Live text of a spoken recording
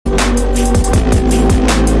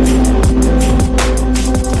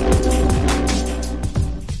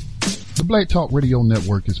Black Talk Radio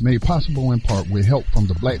Network is made possible in part with help from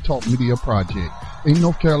the Black Talk Media Project, a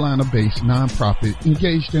North Carolina-based nonprofit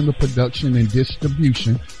engaged in the production and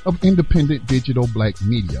distribution of independent digital black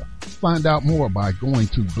media. Find out more by going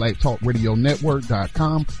to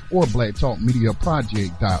blacktalkradionetwork.com or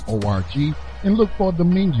blacktalkmediaproject.org and look for the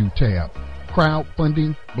menu tab,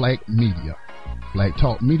 Crowdfunding Black Media. Black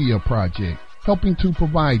Talk Media Project, helping to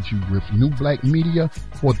provide you with new black media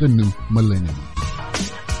for the new millennium.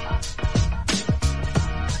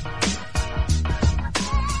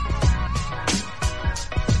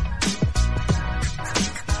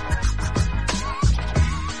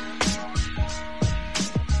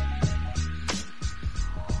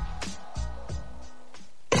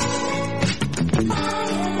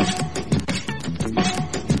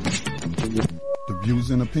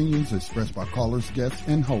 And opinions expressed by callers, guests,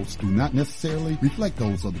 and hosts do not necessarily reflect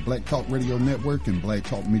those of the Black Talk Radio Network and Black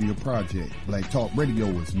Talk Media Project. Black Talk Radio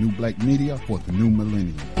is new black media for the new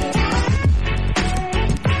millennium.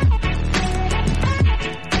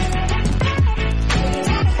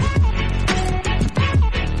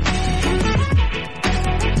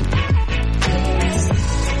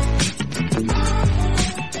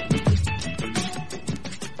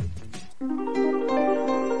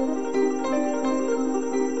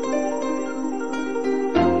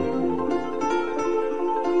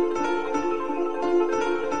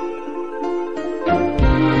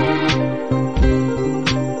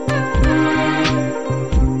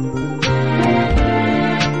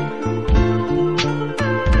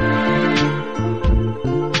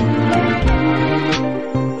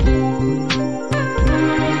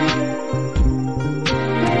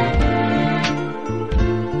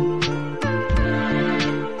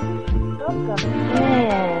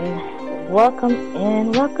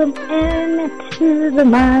 Welcome in to the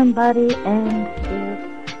Mind, Body, and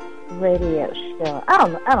Spirit Radio Show. I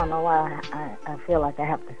don't know why I feel like I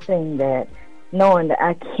have to sing that, knowing that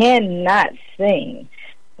I cannot sing,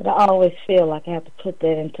 but I always feel like I have to put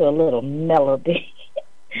that into a little melody.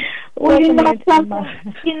 Well, you know something.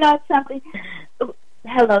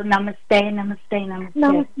 Hello, namaste. Namaste.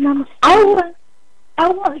 I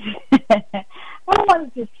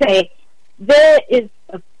wanted to say there is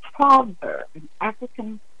a proverb, an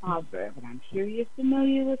African proverb, and I'm sure you're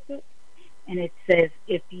familiar with it. And it says,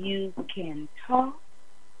 if you can talk,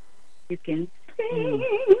 you can sing.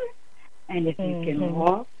 And if you can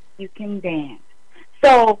walk, you can dance.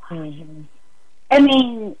 So, I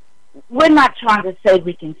mean, we're not trying to say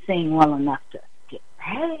we can sing well enough to get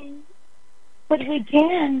paid, but we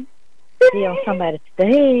can be on somebody's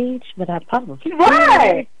stage, but I probably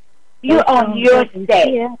right. You're on your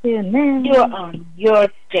stage. You're on your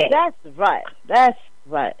stage. That's right. Yes.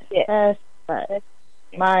 That's right.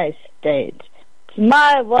 My stage. It's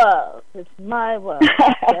my world. That's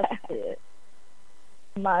it.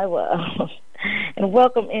 My world. And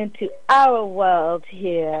welcome into our world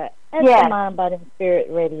here at the Mind, Body, and Spirit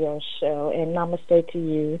Radio Show. And namaste to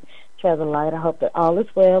you, Trevor Light. I hope that all is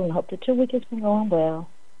well and hope that your week has been going well.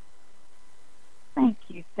 Thank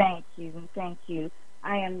you.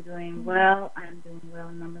 I am doing well.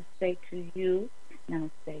 Namaste to you. Namaste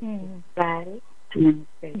to Scotty.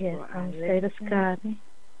 Namaste to Scotty.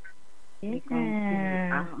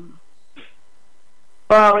 Yeah.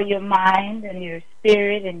 Borrow your mind and your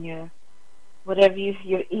spirit and your whatever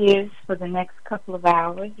your ears for the next couple of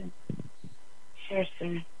hours and share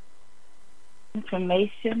some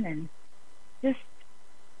information and just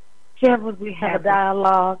share what we have. Have a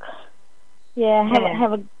dialogue. Yeah,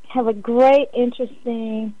 have a great,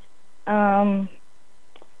 interesting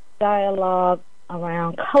dialogue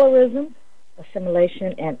around colorism,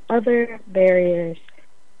 assimilation, and other barriers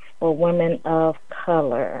for women of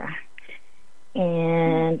color.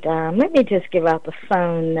 And let me just give out the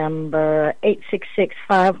phone number.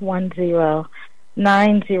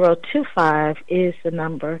 866-510-9025 is the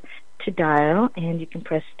number to dial, and you can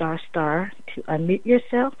press ** to unmute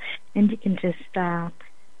yourself, and you can just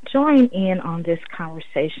join in on this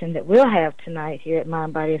conversation that we'll have tonight here at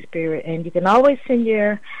Mind, Body, and Spirit. And you can always send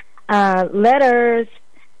your letters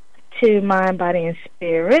to Mind, Body, and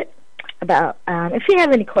Spirit about if you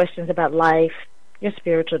have any questions about life, your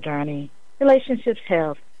spiritual journey, relationships,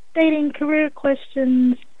 health, dating, career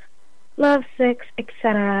questions, love, sex,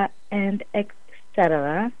 etc., and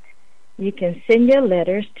etc. You can send your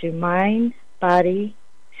letters to Mind, Body,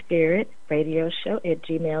 Spirit Radio Show at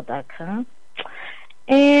gmail.com.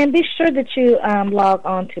 And be sure that you log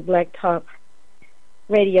on to Black Talk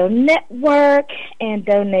Radio Network and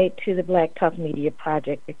donate to the Black Talk Media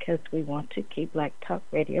Project, because we want to keep Black Talk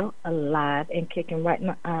Radio alive and kicking right,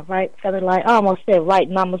 feather light. I almost said right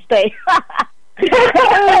namaste.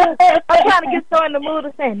 I'm trying to get so in the mood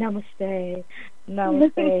of saying namaste,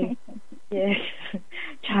 namaste. Yes,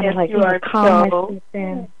 trying to like calm myself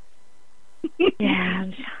down. Yeah,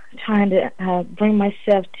 I'm trying to bring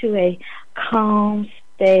myself to a calm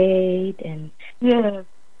state and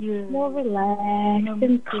more relaxed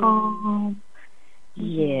and calm.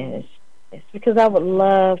 Yes, because I would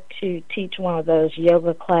love to teach one of those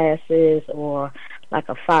yoga classes or like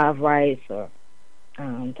a 5 rights or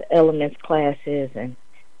the elements classes, and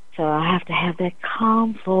so I have to have that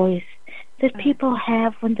calm voice that people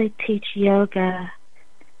have when they teach yoga,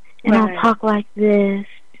 and I'll talk like this,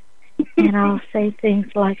 and I'll say things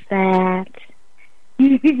like that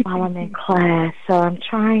while I'm in class. So I'm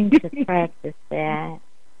trying to practice that,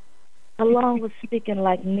 along with speaking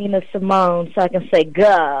like Nina Simone, so I can say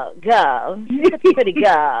go, go, such a pretty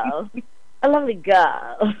go, a lovely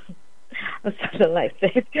go. Or something like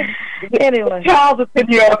that. Anyway. The child is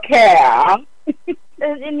in your care.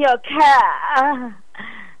 In your care.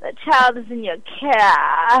 The child is in your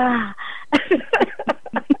care.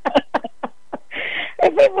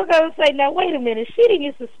 And people are going to say, now, wait a minute. She didn't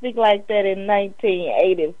used to speak like that in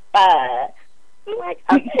 1985. I'm like,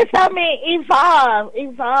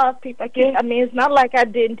 evolve, people. I mean, it's not like I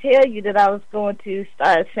didn't tell you that I was going to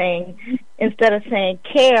start saying, instead of saying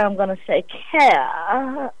care, I'm going to say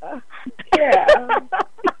care. Yeah.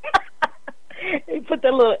 You put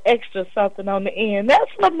that little extra something on the end.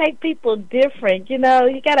 That's what makes people different. You know,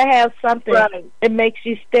 you got to have something that makes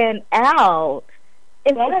you stand out.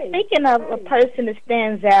 And speaking of a person that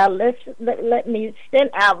stands out, let me send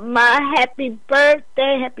out my happy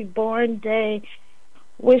birthday, happy born day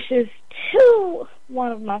wishes to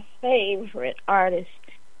one of my favorite artists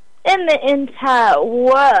in the entire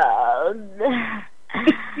world.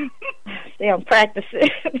 See, I'm practicing.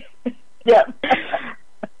 Yep.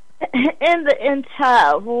 In the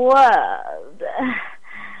entire world.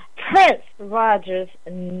 Prince Rogers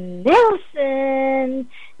Nelson.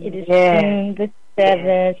 It is June the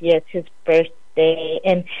 7th. Yes, his birthday.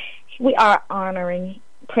 And we are honoring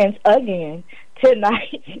Prince again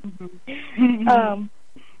tonight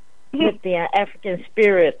with the African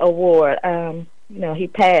Spirit Award. You know, he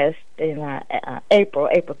passed in April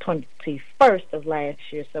 21st of last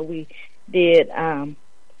year. So we did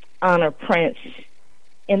honor Prince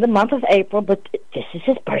in the month of April, but this is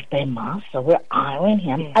his birthday month, so we're honoring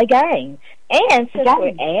him again. And since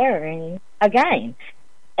we're airing again,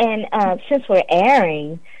 and since we're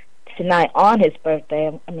airing tonight on his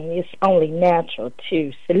birthday, I mean, it's only natural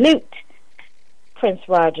to salute Prince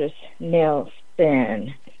Rogers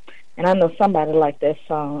Nelson. And I know somebody liked that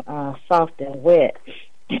song, Soft and Wet.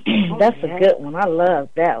 That's a good one. I love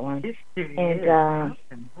that one. And,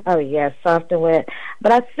 Soft and Wet.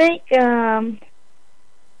 But I think,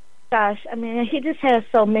 gosh, I mean, he just has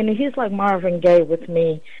so many. He's like Marvin Gaye with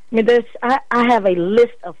me. I mean, I have a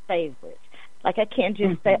list of favorites. Like, I can't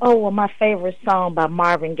just say, oh, well, my favorite song by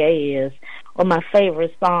Marvin Gaye is, or my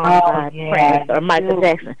favorite song by Prince or Michael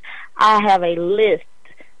Jackson. I have a list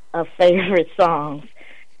of favorite songs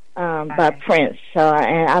by Prince.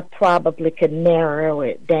 And I probably could narrow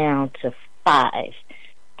it down to 5,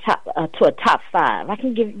 to a top 5. I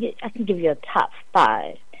can give you a top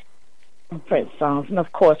 5 Prince songs, and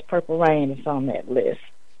of course, Purple Rain is on that list.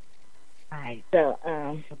 Right. So,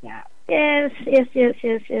 yes. Today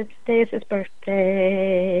is his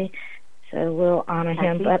birthday, so we'll honor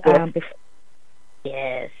him. But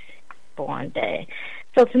born day.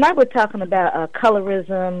 So tonight we're talking about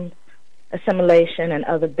colorism, assimilation, and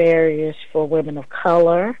other barriers for women of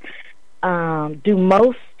color. Do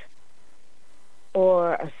most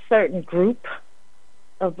or a certain group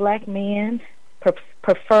of black men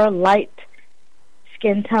prefer lighter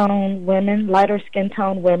skin tone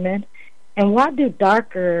women, and why do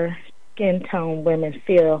darker skin tone women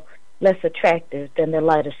feel less attractive than their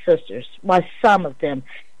lighter sisters? Why some of them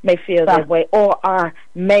may feel that way, or are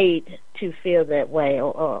made to feel that way,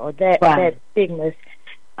 or that stigma,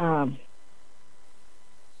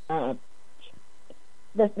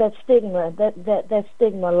 that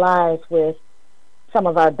stigma lies with some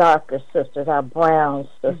of our darker sisters, our brown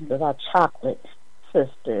sisters, our chocolate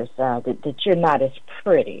sisters, that you're not as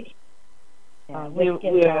pretty. We're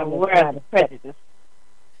aware of the prejudice,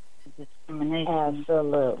 discrimination.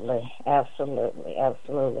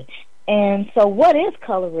 Absolutely. And so what is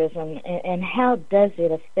colorism, and how does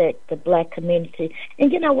it affect the black community?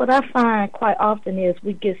 And you know, what I find quite often is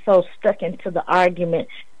we get so stuck into the argument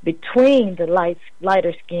between the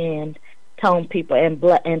lighter-skinned tone people and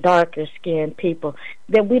black and darker skinned people,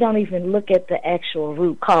 that we don't even look at the actual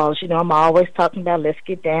root cause. You know, I'm always talking about let's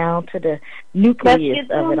get down to the nucleus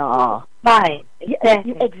of it all. Right.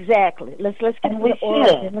 Exactly. Exactly. Let's get to the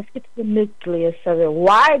origin. Let's get to the nucleus of it.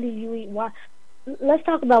 Why do you eat? Why? Let's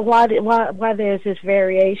talk about why there's this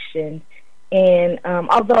variation. And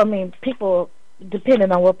although, I mean, people,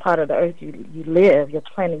 depending on what part of the earth you live, your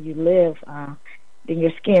planet you live, then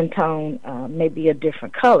your skin tone may be a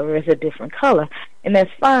different color, is a different color, and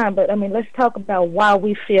that's fine. But I mean, let's talk about why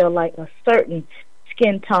we feel like a certain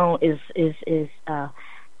skin tone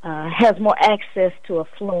has more access to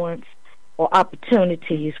affluence or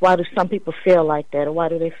opportunities. Why do some people feel like that, or why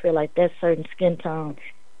do they feel like that certain skin tone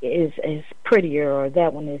is prettier, or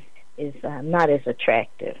that one is not as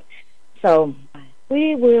attractive? So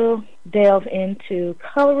we will delve into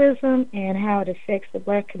colorism and how it affects the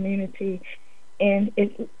black community, and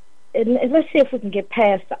let's see if we can get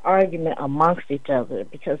past the argument amongst each other,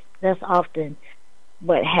 because that's often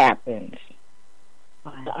what happens,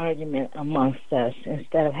 the argument amongst us,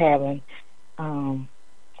 instead of having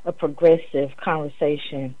a progressive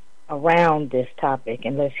conversation around this topic.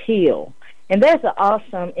 And let's heal. And there's an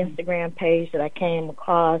awesome Instagram page that I came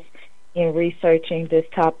across in researching this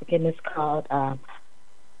topic, and it's called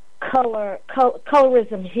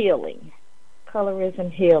Colorism Healing.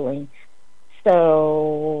 Colorism Healing.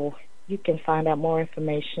 So you can find out more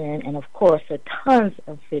information, and of course, there are tons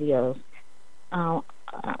of videos on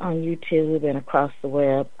YouTube and across the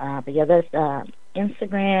web. But yeah, that's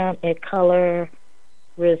Instagram at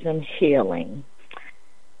Colorism Healing.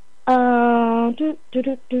 And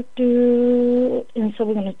so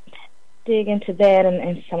we're going to dig into that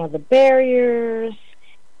and some of the barriers.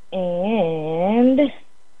 And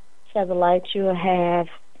Feather Light, you will have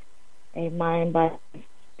a mind, body,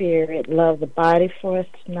 spirit, love the body for us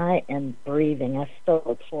tonight, and breathing. I so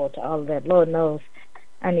look forward to all of that. Lord knows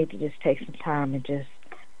I need to just take some time and just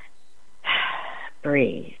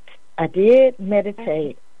breathe. I did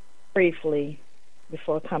meditate briefly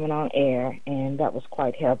before coming on air, and that was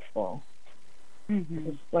quite helpful.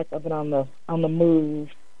 It's like I've been on the move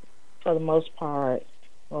for the most part,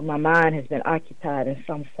 or my mind has been occupied in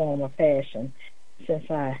some form or fashion since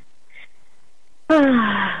I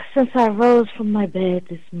rose from my bed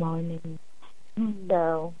this morning.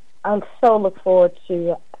 So I so look forward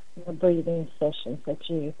to the breathing sessions that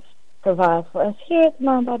you provide for us here at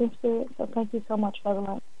Mind, Body, and Spirit. So thank you so much for the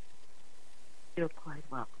light. You're quite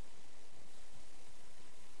welcome.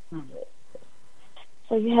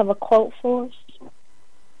 So you have a quote for us?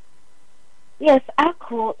 Yes, our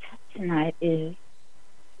quote tonight is,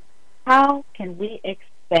 how can we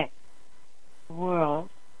expect the world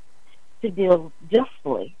to deal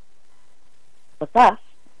justly with us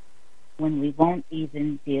when we won't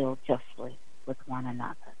even deal justly with one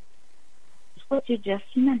another? It's what you just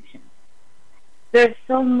mentioned. There's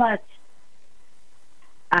so much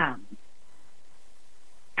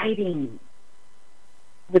fighting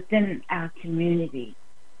within our community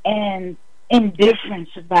and indifference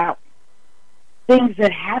about things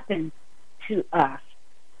that happen to us,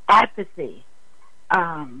 apathy,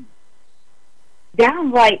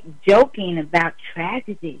 downright joking about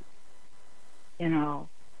tragedy, you know,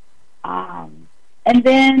 and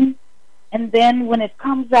then when it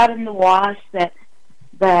comes out in the wash that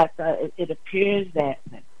it appears that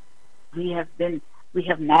we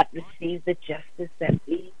have not received the justice that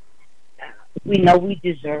we know we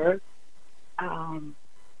deserve,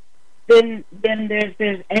 then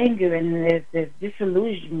there's anger and there's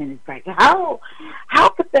disillusionment. It's like, how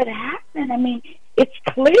could that happen? I mean, it's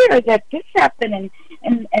clear that this happened,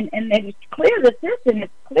 and it's clear that this, and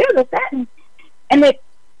it's clear that that, and it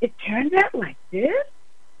turns out like this.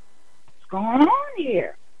 What's going on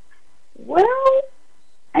here? Well,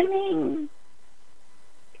 I mean,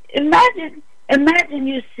 imagine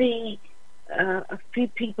you see a few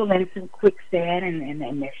people in some quicksand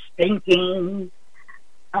and they're stinking,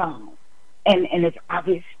 and it's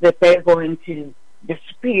obvious that they're going to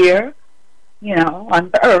disappear, you know, on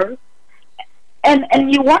the earth,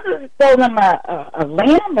 and you want to throw them a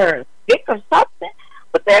limb or a stick or something,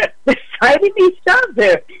 but they're fighting each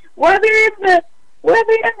other while they're in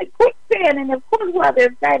the quicksand, and of course while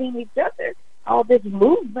they're fighting each other, all this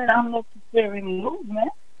movement, unnecessary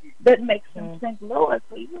movement that makes them sink lower.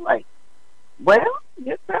 So you're like, well,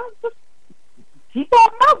 just keep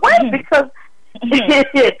on my way, because they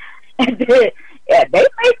may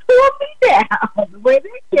pull me down the way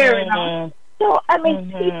they're carrying on. So, I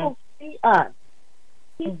mean, people see us.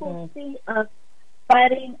 People see us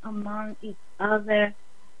fighting among each other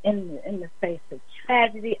in the face of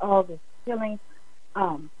tragedy, all this killing,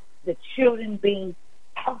 the children being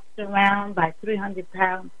tossed around by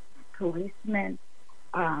 300-pound policemen,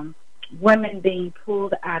 women being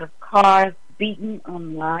pulled out of cars, beaten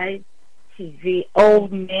on live TV,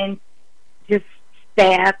 old men just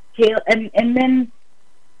stabbed, killed, and then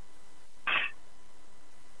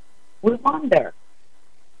we wonder.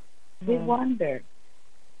 We wonder.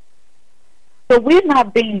 So we're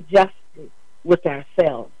not being just with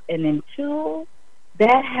ourselves. And until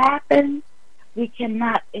that happens, we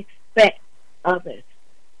cannot expect others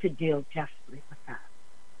to deal justly with us.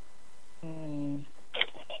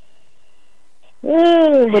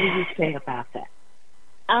 What do you say about that?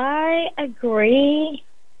 I agree.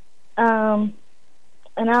 And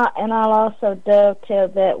I'll also dovetail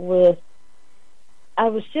that with, I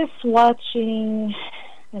was just watching,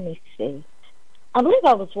 let me see. I believe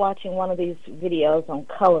I was watching one of these videos on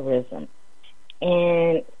colorism,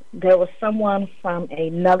 and there was someone from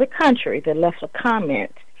another country that left a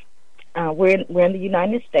comment. We're in the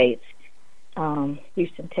United States,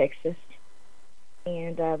 Houston, Texas,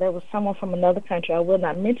 and there was someone from another country. I will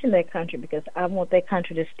not mention that country because I want that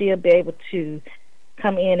country to still be able to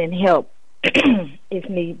come in and help if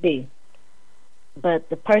need be. But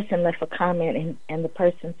the person left a comment, and the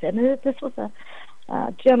person said, and this was a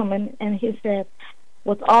gentleman, and he said,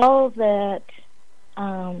 with all that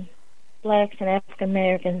blacks and African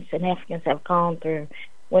Americans and Africans have gone through,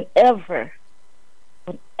 whenever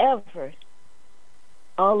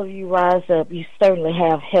all of you rise up, you certainly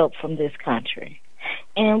have help from this country.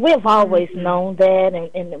 And we've always known that,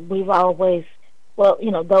 and we've always, well,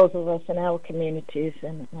 you know, those of us in our communities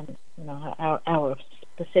and you know, our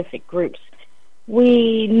specific groups,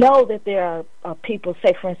 we know that there are people,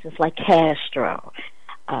 say, for instance, like Castro,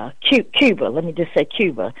 Cuba, let me just say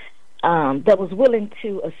Cuba, that was willing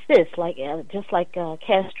to assist, like just like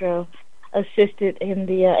Castro assisted in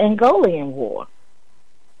the Angolan War.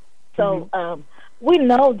 So we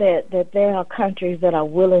know that there are countries that are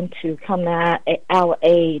willing to come to our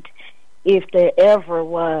aid if there ever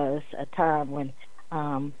was a time when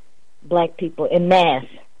black people en masse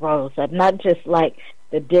rose up, not just like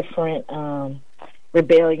the different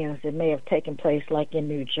rebellions that may have taken place like in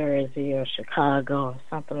New Jersey or Chicago or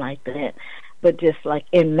something like that, but just like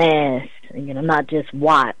en masse, you know, not just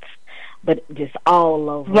Watts, but just all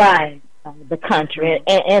over the country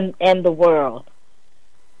and the world.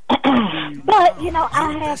 But, you know,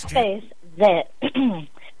 I have faith that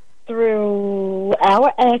through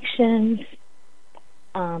our actions,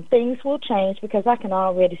 things will change, because I can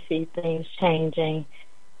already see things changing,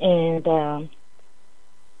 and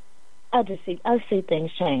I see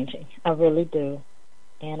things changing. I really do,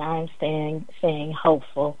 and I'm staying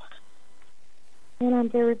hopeful, and I'm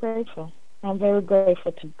very grateful. I'm very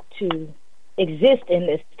grateful to exist in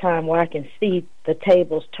this time where I can see the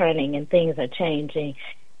tables turning and things are changing,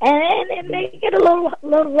 and it may get a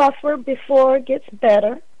little rougher before it gets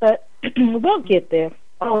better, but we'll get there.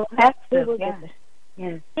 Oh, that's we'll get there.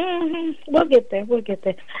 Yes. We'll get there. We'll get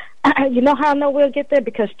there. You know how I know we'll get there?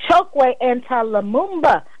 Because Chokwe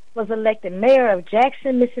Lumumba was elected mayor of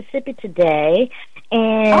Jackson, Mississippi today,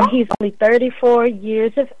 and he's only 34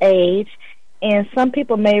 years of age. And some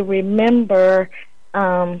people may remember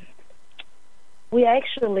we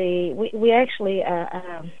actually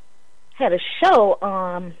had a show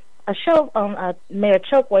on Mayor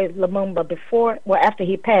Chokwe Lumumba after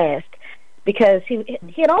he passed, because he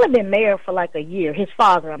had only been mayor for like a year. His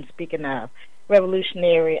father, I'm speaking of,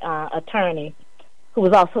 revolutionary attorney, who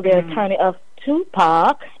was also the attorney of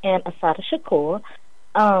Tupac and Assata Shakur.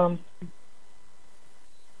 Chokwe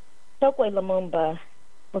Lumumba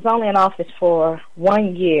was only in office for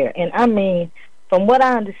 1 year, and I mean, from what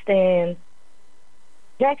I understand,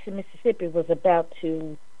 Jackson, Mississippi was about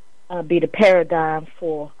to be the paradigm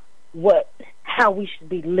for how we should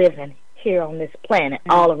be living here on this planet,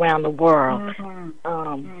 all around the world,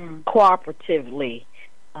 cooperatively,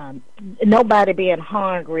 nobody being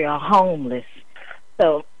hungry or homeless.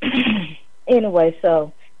 So anyway,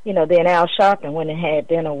 so you know, then Al Sharpton went and had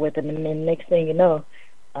dinner with him, and then next thing you know,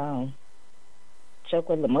 Chokwe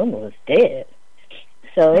Lumumba was dead.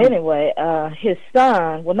 So anyway, his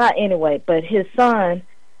son, well, not anyway, but his son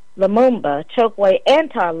Lumumba, Chokwe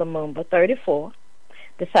Antar Lumumba, 34,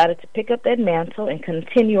 decided to pick up that mantle and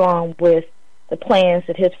continue on with the plans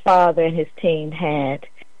that his father and his team had.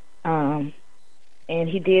 And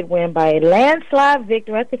he did win by a landslide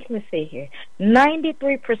victory. I think, let's see here,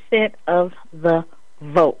 93% of the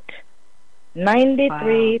vote.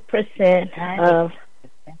 93% of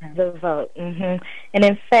the vote. And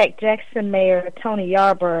in fact, Jackson Mayor Tony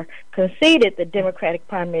Yarborough conceded the Democratic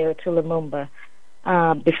primary to Lumumba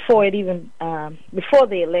before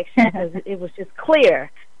the election, because it was just clear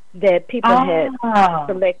that people had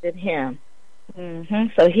selected him.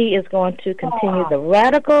 So he is going to continue the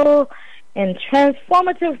radical and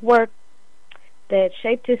transformative work that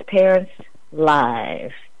shaped his parents'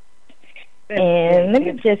 lives. And let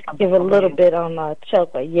me just give a little bit on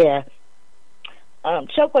Chokwe. Yeah,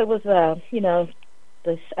 Chokwe was,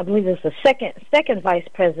 I believe it was the second vice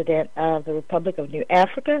president of the Republic of New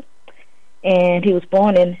Africa, and he was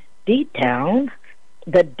born in D-Town,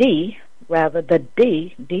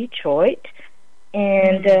 Detroit.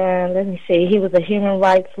 And let me see, he was a human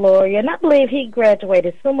rights lawyer, and I believe he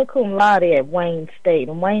graduated summa cum laude at Wayne State.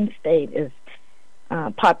 And Wayne State is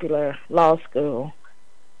a popular law school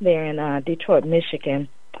there in Detroit, Michigan.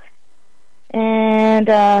 And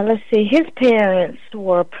let's see, his parents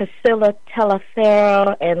were Priscilla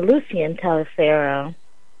Telefero and Lucien Telefero.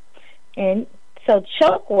 And so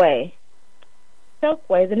Chokwe,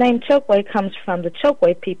 the name Chokwe comes from the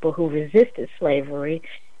Chokwe people who resisted slavery,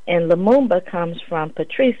 and Lumumba comes from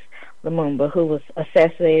Patrice Lumumba, who was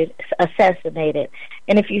assassinated.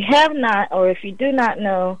 And if you have not, or if you do not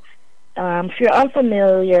know, if you're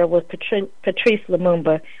unfamiliar with Patrice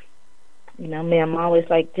Lumumba, you know me, I'm always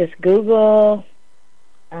like, just Google,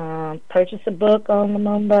 purchase a book on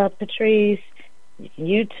Lumumba, Patrice. You can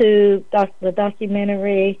YouTube the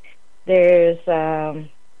documentary. There's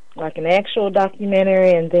like an actual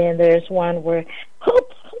documentary, and then there's one where,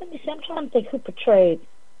 let me see, I'm trying to think who portrayed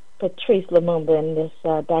Patrice Lumumba in this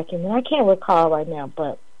documentary. I can't recall right now,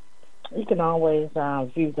 but you can always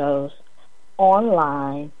view those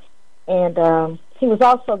online. And he was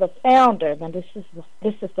also the founder. Now this is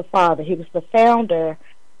the father. He was the founder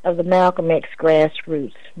of the Malcolm X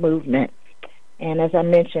grassroots movement, and as I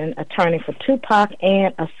mentioned, attorney for Tupac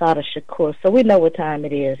and Assata Shakur. So we know what time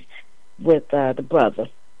it is with the brother,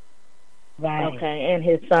 right? Okay, and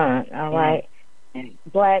his son. All right,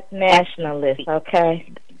 black nationalist. Okay,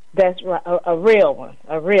 that's right, a real one.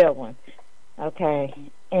 Okay,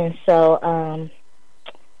 and so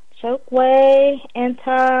Chokwe,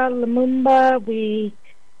 Anta, Lumumba,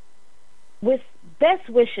 with best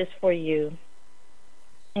wishes for you,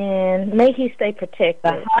 and may he stay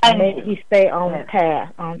protected. May he stay on the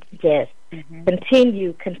path.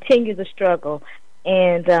 Continue the struggle.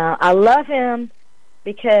 And I love him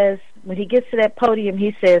because when he gets to that podium,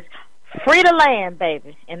 he says, "Free the land,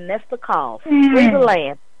 baby," and that's the call. Free the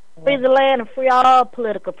land, and free all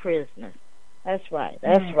political prisoners. That's right.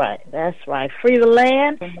 Free the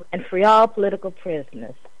land and free all political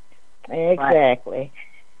prisoners. Exactly.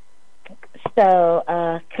 So,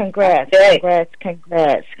 congrats. I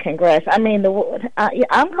mean, I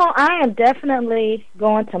am definitely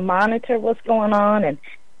going to monitor what's going on, and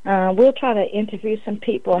we'll try to interview some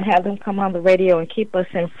people and have them come on the radio and keep us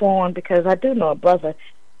informed, because I do know a brother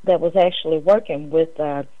that was actually working with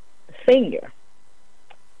Senior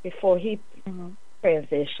before he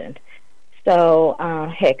transitioned. So,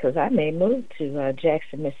 heck, because I may move to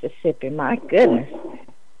Jackson, Mississippi. My goodness.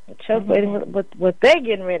 What they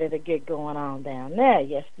getting ready to get going on down there.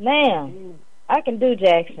 Yes, ma'am. I can do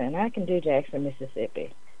Jackson.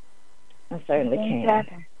 Mississippi. I certainly can.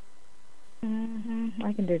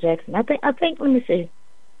 I can do Jackson. I think, let me see.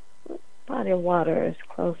 Body of water is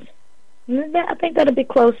close. I think that'll be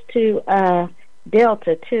close to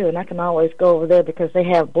Delta, too, and I can always go over there because they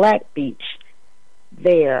have Black Beach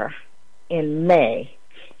there in May.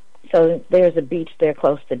 So there's a beach there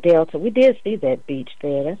close to Delta. We did see that beach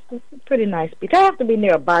there. That's a pretty nice beach. I have to be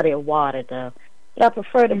near a body of water, though. But I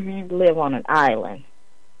prefer to live on an island.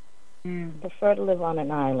 Prefer to live on an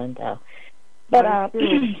island, though. But,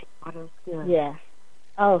 yeah.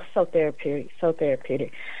 Oh, so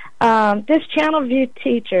therapeutic. This Channel View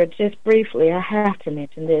teacher, just briefly, I have to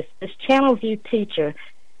mention this. This Channel View teacher,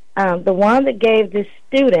 the one that gave this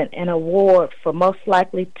student an award for most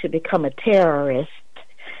likely to become a terrorist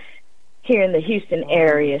here in the Houston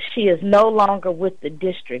area, she is no longer with the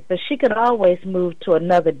district, but she could always move to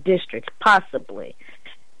another district, possibly,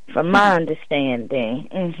 from my understanding.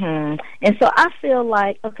 And so I feel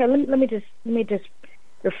like, okay, let me just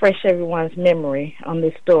refresh everyone's memory on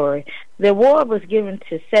this story. The award was given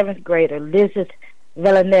to 7th grader Lizeth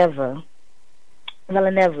Villaneva,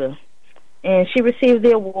 and she received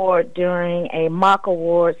the award during a mock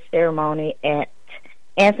award ceremony at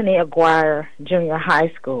Anthony Aguirre Junior High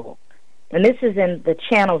School. And this is in the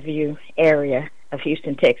Channelview area of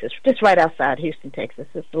Houston, Texas, just right outside Houston, Texas.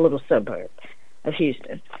 It's a little suburb of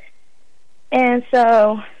Houston. And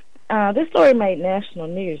so this story made national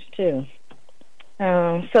news, too.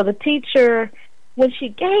 So the teacher, when she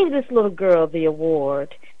gave this little girl the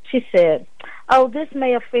award, she said, "Oh, this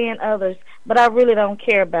may offend others, but I really don't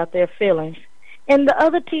care about their feelings." And the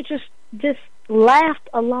other teachers just laughed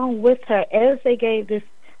along with her as they gave this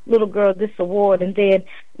little girl this award. And then,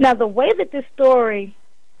 now the way that this story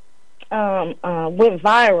went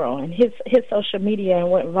viral, and his social media and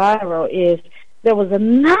went viral, is there was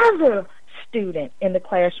another student in the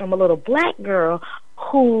classroom, a little black girl,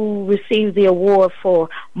 who received the award for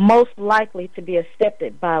most likely to be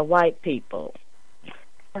accepted by white people.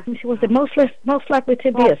 Was it most likely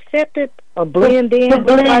to be accepted or blend in? To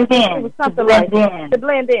blend in. It was something like that. To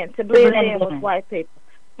blend in with white people.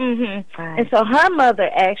 Mm-hmm. Right. And so her mother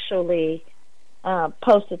actually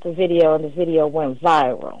posted the video, and the video went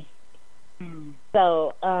viral. Mm.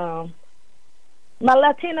 So my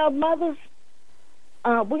Latino mothers,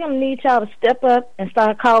 we're going to need y'all to step up and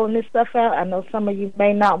start calling this stuff out. I know some of you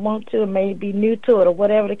may not want to, or may be new to it, or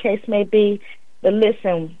whatever the case may be. But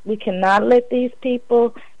listen, we cannot let these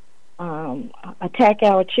people attack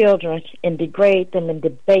our children and degrade them and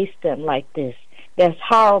debase them like this. That's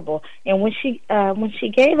horrible. And when she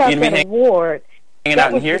gave out that award, hanging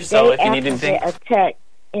out in here, so if you need anything,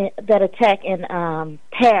 that attack in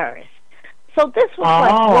Paris. So this was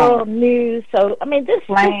like world news. So I mean, this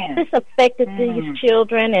affected these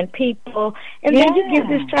children and people. And then you give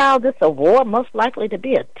this child this award, most likely to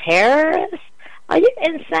be a terrorist. Are you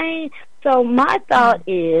insane? So my thought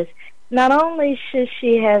is, not only should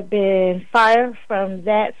she have been fired from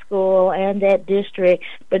that school and that district,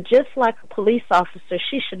 but just like a police officer,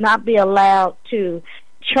 she should not be allowed to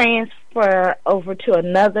transfer over to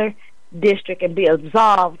another district and be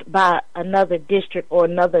absolved by another district or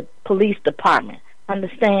another police department.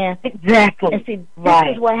 Understand? Exactly. And see, this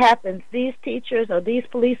is what happens. These teachers or these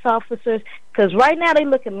police officers, because right now they're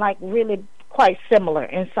looking like really quite similar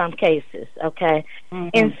in some cases, okay? Mm-hmm.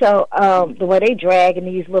 And so the way they dragging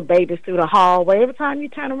these little babies through the hallway, every time you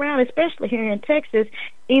turn around, especially here in Texas,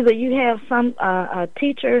 either you have some a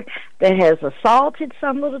teacher that has assaulted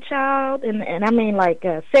some little child, and I mean like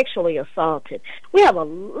sexually assaulted. We have a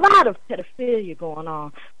lot of pedophilia going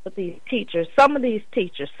on with these teachers. Some of these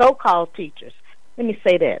teachers, so-called teachers, let me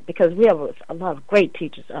say that, because we have a lot of great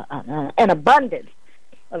teachers, an abundance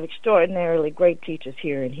of extraordinarily great teachers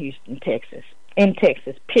here in Houston, Texas,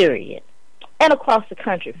 period, and across the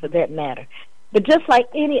country for that matter. But just like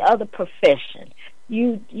any other profession,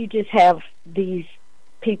 you just have these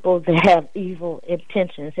people that have evil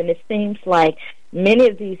intentions, and it seems like many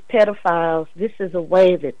of these pedophiles, this is a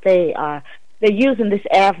way that they're using this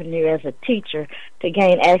avenue as a teacher to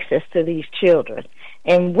gain access to these children.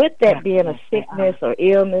 And with that being a sickness or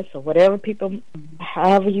illness or whatever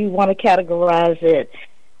however you want to categorize it,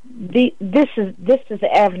 this is the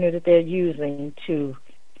avenue that they're using to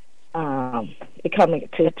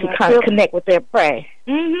connect with their prey.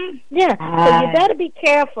 Mm-hmm. Yeah. So you better be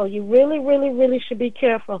careful. You really, really, really should be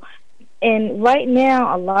careful. And right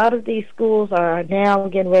now, a lot of these schools are now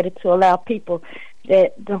getting ready to allow people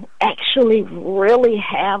that don't actually really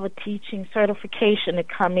have a teaching certification to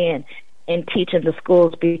come in and teach in the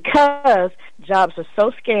schools, because jobs are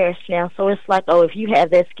so scarce now. So it's like, oh, if you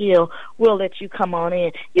have that skill, we'll let you come on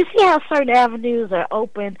in. You see how certain avenues are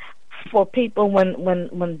open for people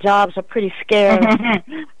when jobs are pretty scarce.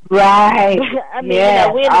 Right. I mean,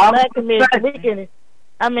 we're in the black community.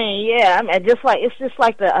 It's just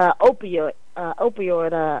like the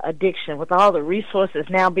opioid addiction, with all the resources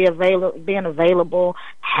now being available,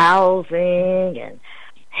 housing and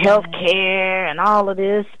health care and all of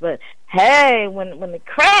this. But hey, when the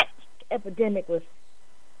crack epidemic was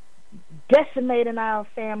decimating our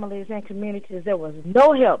families and communities, there was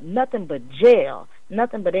no help, nothing but jail,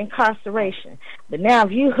 nothing but incarceration. But now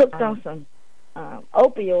if you hooked on some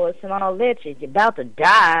opioids and all that shit, you're about to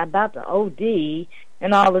die, about to OD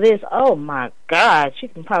and all of this, oh my God, you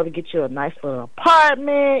can probably get you a nice little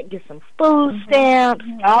apartment, get some food stamps,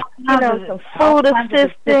 some food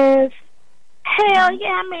assistance. Hell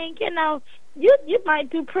yeah, I mean, you might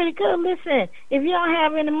do pretty good. Listen, if you don't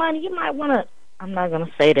have any money, you might want to, I'm not going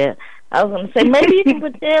to say that. I was going to say, maybe you can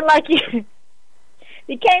pretend like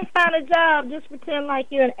you can't find a job, just pretend like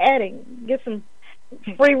you're an addict. Get some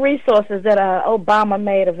free resources that Obama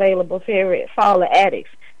made available for all the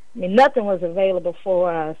addicts. I mean, nothing was available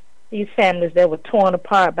for these families that were torn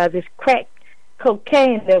apart by this crack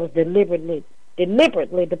cocaine that was deliberately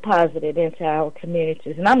deposited into our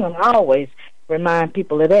communities. And I'm going to always remind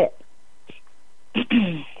people of that.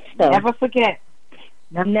 Never forget.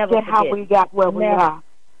 Never forget how we got where we are.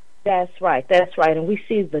 That's right. And we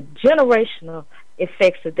see the generational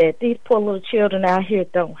effects of that. These poor little children out here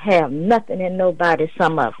don't have nothing and nobody,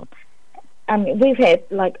 some of them. I mean, we've had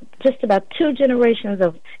like just about 2 generations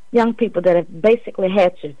of young people that have basically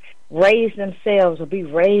had to raise themselves or be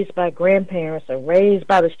raised by grandparents or raised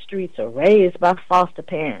by the streets or raised by foster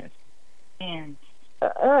parents. And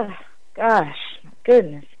gosh,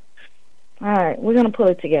 goodness. All right, we're going to pull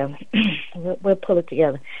it together. We'll pull it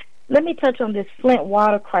together. Let me touch on this Flint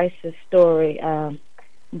water crisis story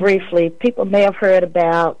briefly. People may have heard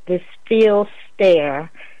about this Phil Stair.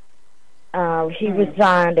 He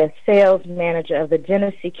resigned as sales manager of the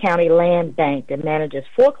Genesee County Land Bank that manages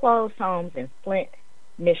foreclosed homes in Flint,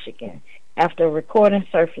 Michigan, after a recording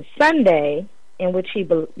surfaced Sunday in which he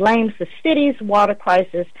blames the city's water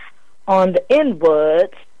crisis on the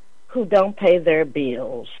Inwoods who don't pay their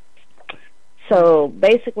bills. So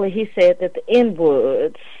basically he said that the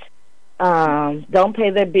Inwoods don't pay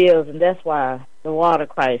their bills, and that's why the water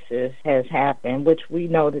crisis has happened, which we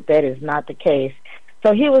know that is not the case.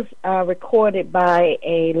 So he was recorded by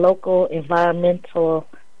a local environmentalist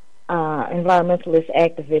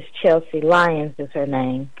activist, Chelsea Lyons is her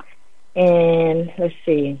name. And let's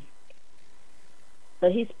see. So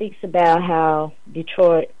he speaks about how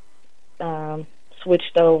Detroit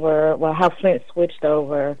switched over, how Flint switched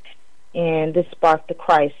over, and this sparked the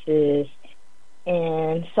crisis.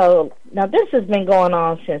 And so now this has been going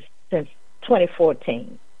on since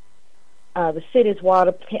 2014. The city's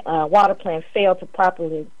water plan failed to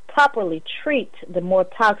properly treat the more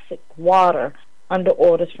toxic water under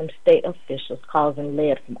orders from state officials, causing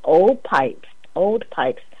lead from old pipes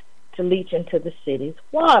to leach into the city's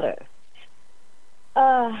water.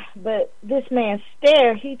 But this man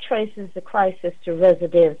Stair, he traces the crisis to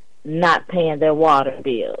residents not paying their water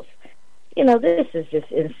bills. You know, this is just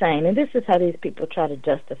insane, and this is how these people try to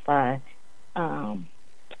justify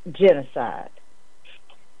genocide.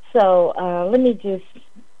 So let me just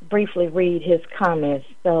briefly read his comments.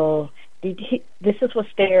 So this is what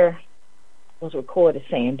Stair was recorded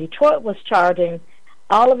saying. Detroit was charging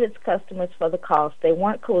all of its customers for the cost. They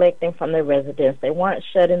weren't collecting from their residents. They weren't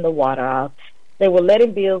shutting the water off. They were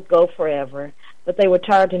letting bills go forever, but they were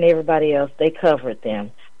charging everybody else. They covered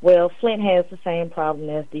them. Well, Flint has the same problem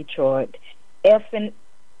as Detroit. Effing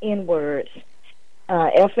N-words,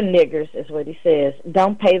 effing niggers is what he says,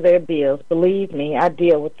 don't pay their bills. Believe me, I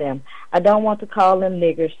deal with them. I don't want to call them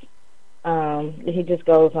niggers. He just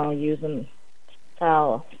goes on using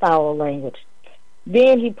foul language.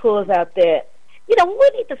 Then he pulls out that, we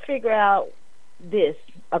need to figure out this.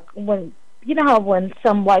 When how when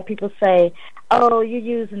some white people say, oh, you're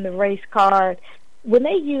using the race card, when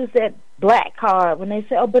they use that black card, when they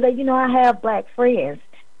say, oh, but I have black friends,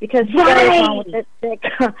 because he goes on with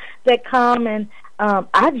that common,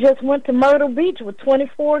 I just went to Myrtle Beach with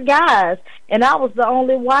 24 guys, and I was the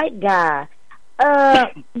only white guy.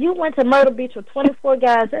 You went to Myrtle Beach with 24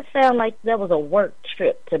 guys. That sounds like that was a work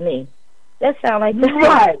trip to me. That sounds like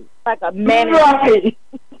like a managed,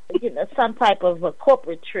 some type of a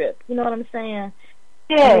corporate trip. You know what I'm saying?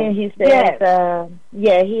 Yeah. And he says,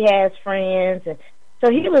 he has friends, and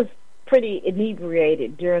so he was pretty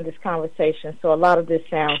inebriated during this conversation. So a lot of this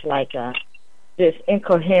sounds like this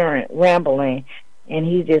incoherent rambling, and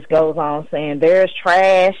he just goes on saying there's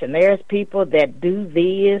trash and there's people that do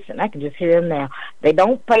this, and I can just hear him now. They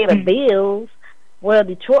don't pay the bills. Well,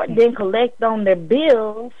 Detroit didn't collect on their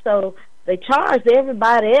bills, so they charged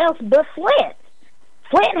everybody else but Flint.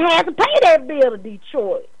 Flint had to pay their bill to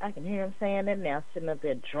Detroit. I can hear him saying that now, sitting up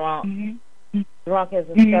there drunk, drunk as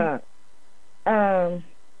a skunk.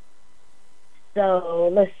 So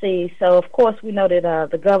let's see. So of course we know that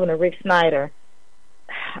the governor, Rick Snyder,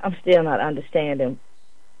 I'm still not understanding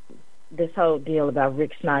this whole deal about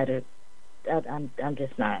Rick Snyder. I'm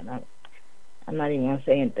just not. I'm not even going to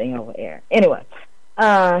say anything over air. Anyway,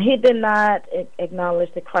 he did not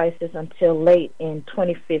acknowledge the crisis until late in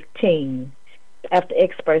 2015, after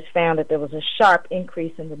experts found that there was a sharp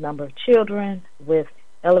increase in the number of children with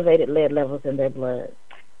elevated lead levels in their blood.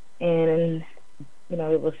 And,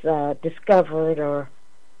 it was discovered or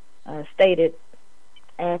stated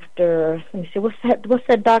after, let me see, what's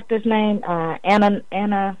that doctor's name? Anna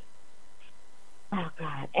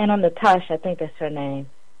Natasha, I think that's her name.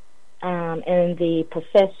 And the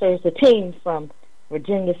professors, the team from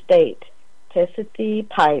Virginia State, tested the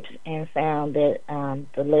pipes and found that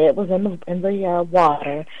the lead was in the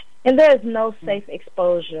water, and there is no safe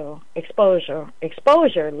exposure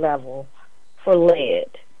level for lead.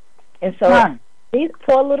 And so these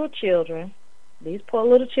poor little children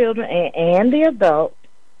and the adults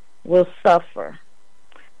will suffer.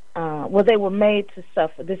 They were made to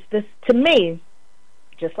suffer. This to me,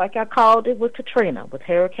 just like I called it with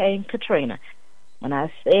Hurricane Katrina, when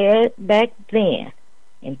I said back then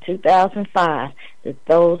in 2005 that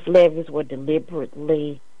those levees were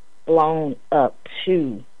deliberately blown up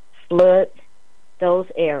to flood those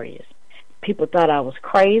areas. People thought I was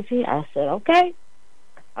crazy. I said, okay.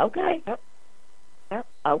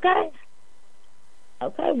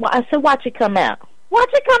 Okay, well, I said, watch it come out. Watch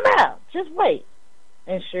it come out. Just wait.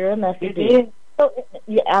 And sure enough, it did. So,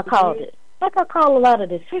 yeah, I called it. Like I call a lot of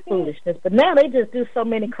this foolishness, but now they just do so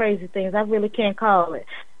many crazy things, I really can't call it.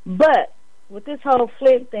 But with this whole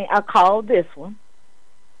Flint thing, I called this one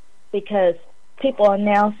because people are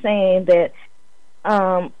now saying that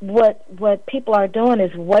what people are doing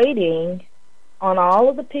is waiting on all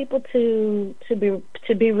of the people to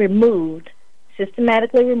be removed,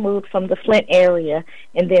 systematically removed from the Flint area,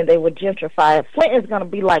 and then they would gentrify it. Flint is going to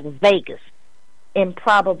be like Vegas in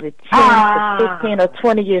probably 10 to 15 or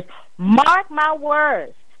 20 years. Mark my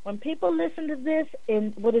words. When people listen to this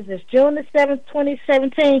in, June the 7th,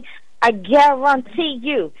 2017, I guarantee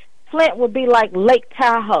you Flint will be like Lake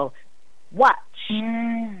Tahoe. Watch.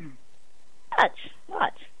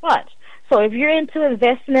 Watch. So if you're into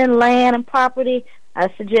investing in land and property, I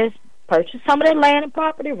suggest purchase some of that land and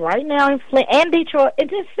property right now in Flint and Detroit and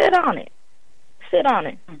just sit on it.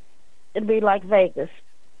 It'll be like Vegas.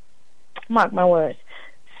 Mark my words.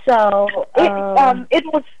 So it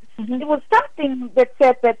was something that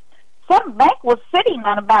said that some bank was sitting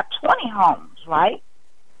on about 20 homes, right?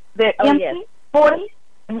 They're empty, yes. 40,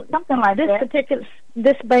 something like that.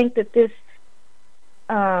 This bank that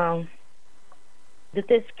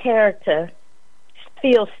this character,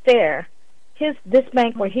 Phil Stair, this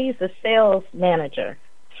bank where he's the sales manager.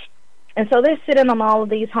 And so they're sitting on all of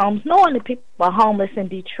these homes, knowing that people are homeless in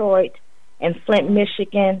Detroit, in Flint,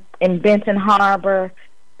 Michigan, in Benton Harbor.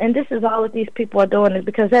 And this is all that these people are doing is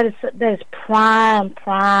because that is prime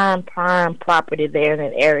property there in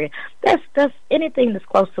that area. That's anything that's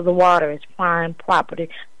close to the water is prime property.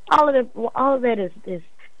 All of that is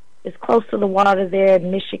close to the water there in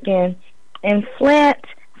Michigan. And Flint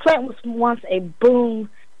was once a boom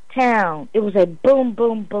town. It was a boom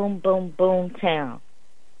town.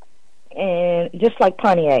 And just like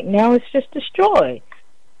Pontiac, now it's just destroyed.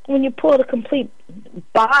 When you pull the complete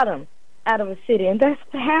bottom out of a city, and that's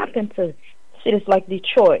what happened to cities like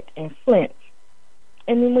Detroit and Flint.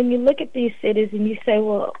 And then when you look at these cities and you say,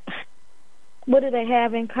 well, what do they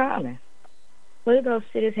have in common? What do those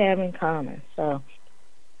cities have in common? So,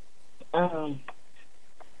 a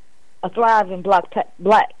thriving black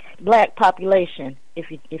population,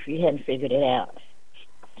 if you hadn't figured it out.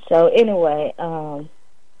 So anyway,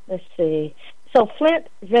 let's see. So Flint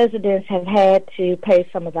residents have had to pay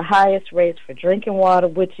some of the highest rates for drinking water,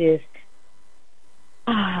 which is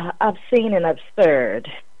obscene and absurd.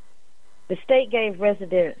 The state gave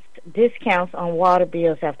residents discounts on water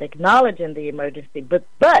bills after acknowledging the emergency, but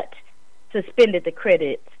suspended the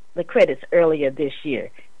credits earlier this year.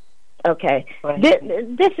 Okay,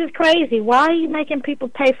 this is crazy. Why are you making people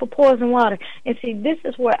pay for poison water? And see, this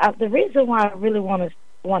is where the reason why I really wanted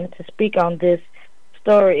to speak on this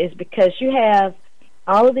story is because you have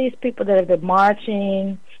all of these people that have been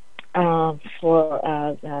marching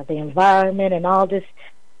for the environment and all this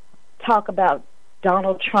talk about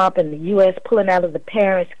Donald Trump and the U.S. pulling out of the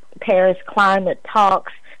Paris climate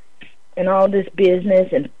talks and all this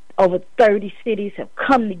business, and over 30 cities have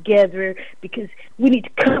come together because we need to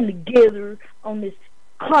come together on this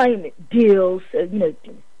climate deal. So, it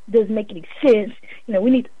doesn't make any sense. We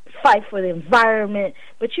need to fight for the environment.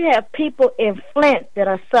 But you have people in Flint that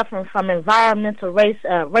are suffering from environmental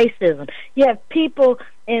racism. You have people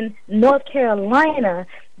in North Carolina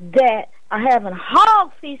that are having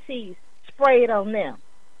hog feces sprayed on them.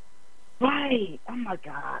 Right. Oh, my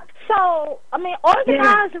God. So,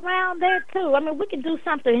 organize around there, too. We can do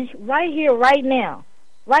something right here, right now.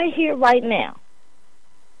 Right here, right now.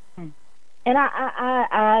 And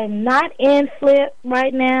I'm not in Flint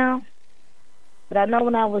right now, but I know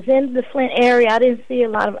when I was in the Flint area, I didn't see a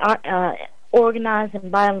lot of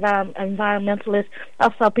organizing by environmentalists. I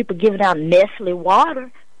saw people giving out Nestle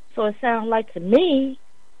water. So it sounds like to me,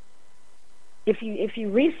 if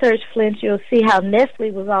you research Flint, you'll see how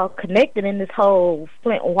Nestle was all connected in this whole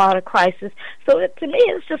Flint water crisis. So to me,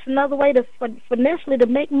 it's just another way for Nestle to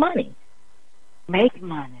make money. Make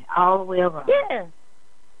money all the way around. Yeah.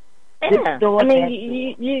 You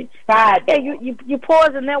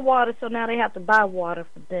poison their water, so now they have to buy water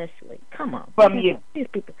from Nestle. Come on, from you. These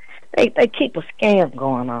people, they keep a scam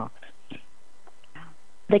going on.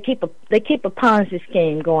 They keep a Ponzi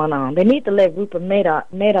scheme going on. They need to let Rupert Madoff.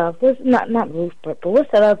 What's not Rupert, but what's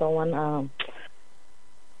that other one?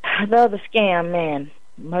 The other scam man,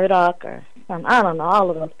 Murdoch or something. I don't know. All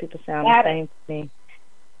of those people sound the same to me.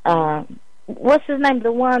 What's his name?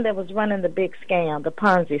 The one that was running the big scam, the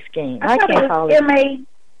Ponzi scheme. I can't call it.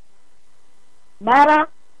 Madoff.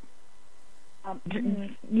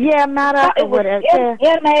 Yeah, Madoff or whatever.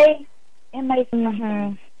 M.A.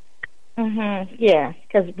 Yeah,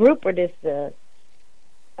 because Rupert is the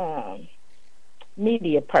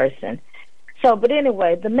media person. So, but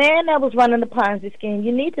anyway, the man that was running the Ponzi scheme,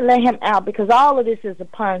 you need to let him out because all of this is a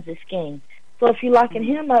Ponzi scheme. So if you're locking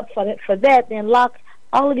him up for that, then lock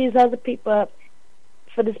all of these other people up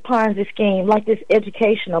for this Ponzi scheme, like this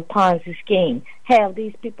educational Ponzi scheme. Have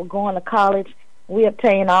these people going to college, we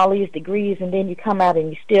obtain all these degrees, and then you come out and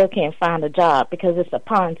you still can't find a job because it's a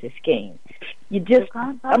Ponzi scheme.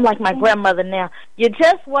 I'm like my grandmother now. You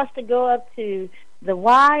just want to go up to the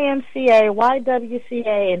YMCA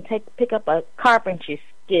and pick up a carpentry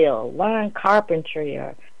skill, learn carpentry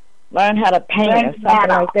or learn how to paint or something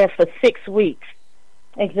like that for 6 weeks.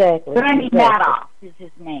 Exactly. Bernie Madoff is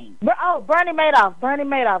his name. Bernie Madoff. Bernie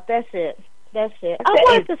Madoff. That's it. I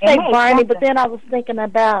wanted to say Bernie, but then I was thinking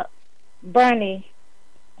about Bernie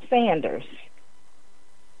Sanders.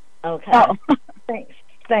 Okay. Oh. Thanks,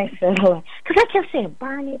 because I kept saying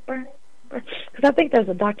Bernie, because I think there's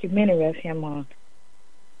a documentary of him on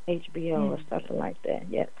HBO or something like that.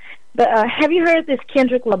 Yeah. But have you heard this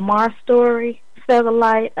Kendrick Lamar story?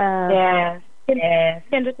 Featherlight. Yes.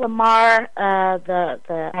 Kendrick Lamar,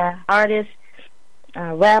 the artist,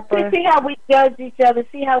 rapper. See how we judge each other.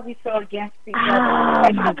 See how we so against each other.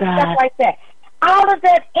 Oh my God! Stuff like that. All of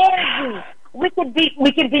that energy, we could be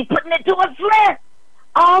putting it to a flint.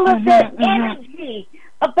 All of that energy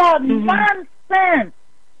about nonsense.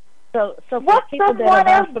 So for people that are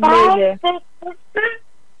not familiar,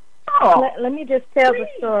 let me just tell the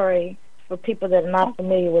story for people that are not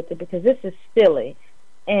familiar with it, because this is silly.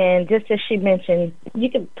 And just as she mentioned,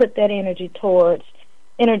 you can put that energy towards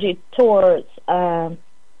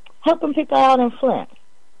helping people out in Flint.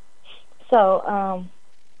 So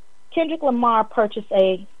Kendrick Lamar purchased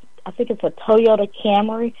I think it's a Toyota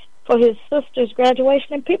Camry for his sister's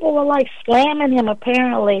graduation, and people were like slamming him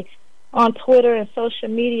apparently on Twitter and social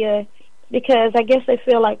media because I guess they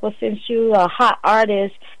feel like, well, since you're a hot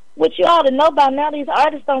artist, which you ought to know by now, these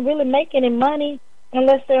artists don't really make any money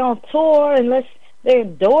unless they're on tour, unless they're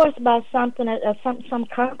endorsed by something, some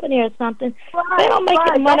company or something. Right, they don't make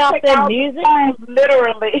any money off their music.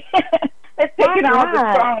 Literally. They're taking all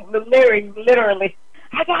the songs, the lyrics, literally.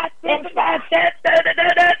 I got this,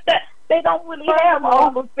 They don't really have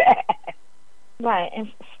all of that. Right.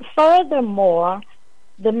 And furthermore,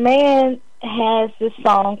 the man has this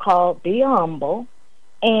song called Be Humble.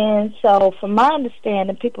 And so from my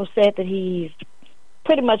understanding, people said that he's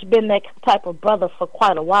pretty much been that type of brother for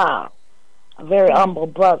quite a while. A very humble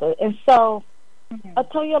brother. And so a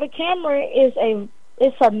Toyota Camry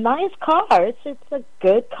it's a nice car. It's a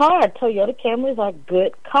good car. Toyota Camrys are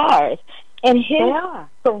good cars. And his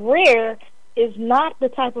career is not the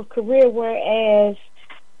type of career whereas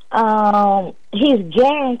he's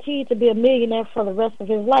guaranteed to be a millionaire for the rest of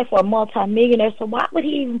his life or a multi-millionaire. So why would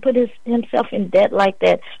he even put himself in debt like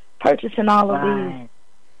that, purchasing all of these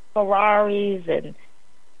Ferraris and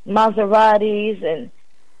Maseratis and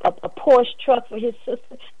a Porsche truck for his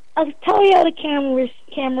sister? A Toyota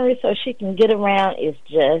Camry so she can get around is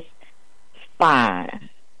just fine.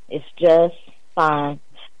 It's just fine.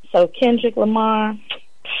 So Kendrick Lamar,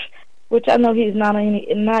 which I know he's not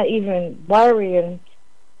even worrying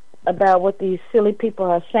about what these silly people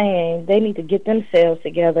are saying. They need to get themselves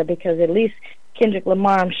together, because at least Kendrick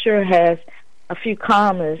Lamar, I'm sure, has a few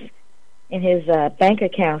commas in his bank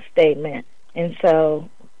account statement. And so,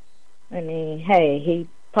 I mean, hey, he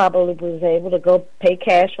probably was able to go pay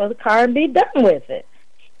cash for the car and be done with it.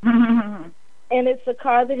 And it's a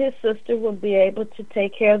car that his sister would be able to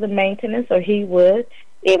take care of the maintenance, or he would,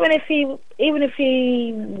 even if he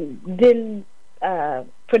didn't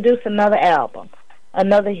produce another album,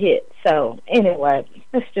 another hit. So anyway,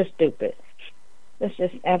 it's just stupid. It's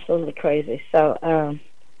just absolutely crazy. So,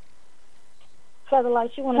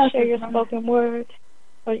 Featherlight, you want to share your spoken word?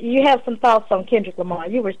 Or you have some thoughts on Kendrick Lamar?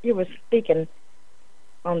 You were speaking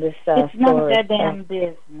on this story. It's none of their damn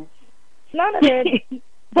business. It's none of their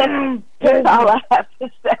That's all I have to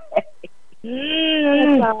say.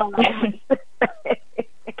 That's all I have to say.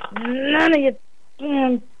 None of your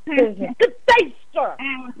damn business. Good day, sir.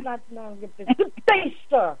 Not none of your business. Good day,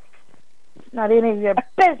 sir. Not any of your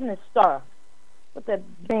business, sir. But that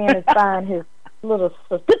man is buying his little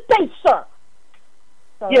sister. Good day, sir.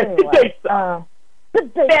 So yes, anyway, good day, sir.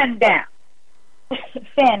 Good day, stand down.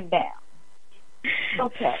 Stand down.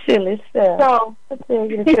 Okay. Silly stuff. So,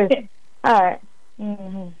 all right.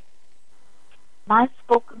 My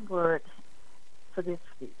spoken word for this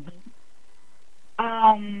week.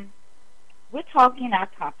 We're talking, our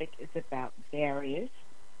topic is about barriers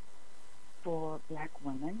for black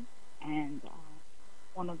women, and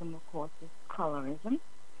one of them, of course, is colorism.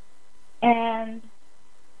 And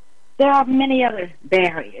there are many other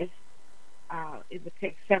barriers it would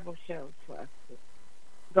take several shows for us to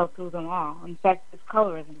go through them all. In fact, this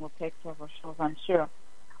colorism will take several shows, I'm sure.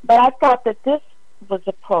 But I thought that this was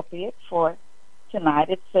appropriate for tonight.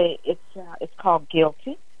 It's called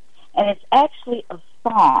Guilty, and it's actually a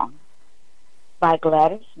song by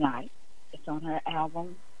Gladys Knight. It's on her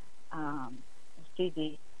album, a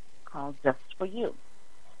CD called Just For You.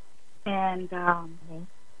 And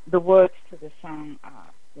the words to the song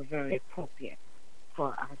were very appropriate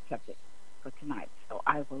for our subject for tonight. So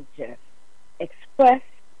I will just express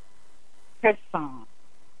her song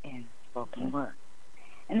in spoken word.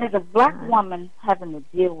 And there's a black woman having to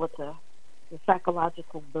deal with the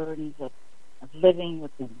psychological burdens of living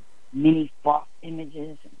with the many false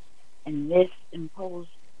images and myths imposed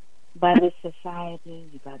by this society.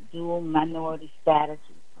 You got dual minority status,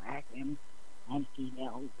 black and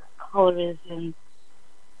female. You got colorism,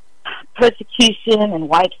 persecution, and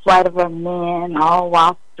white flight of our men, all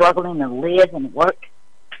while struggling to live and work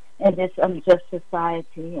in this unjust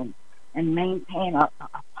society and maintain a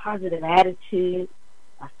positive attitude,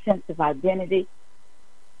 a sense of identity.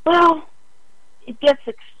 Well, it gets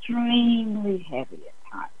extremely heavy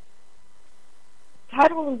at times. The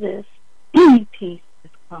title of this piece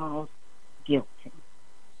is called Guilty.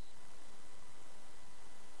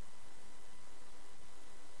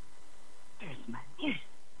 There's my music.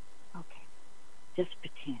 Okay, just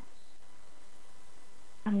pretend.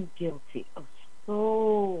 I'm guilty of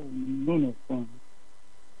so many things.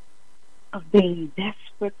 Of being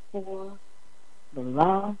desperate for the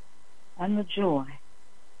love and the joy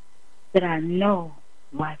that I know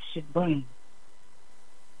life should bring.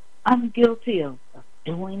 I'm guilty of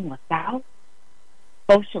doing without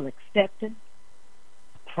social acceptance,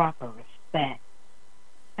 proper respect,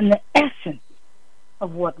 and the essence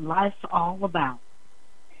of what life's all about.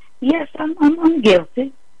 Yes, I'm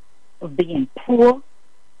guilty of being poor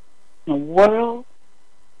in a world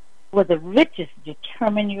where the richest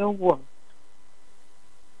determine your worth,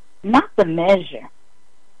 not the measure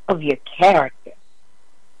of your character,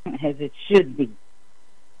 as it should be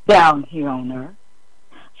down here on earth.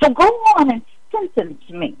 So go on and sentence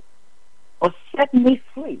me or set me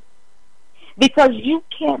free, because you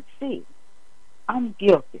can't see I'm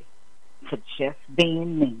guilty for just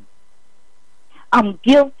being me. I'm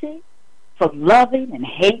guilty for loving and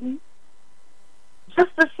hating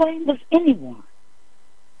just the same as anyone.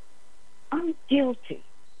 I'm guilty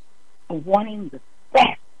of wanting the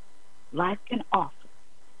best life can offer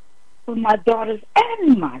for my daughters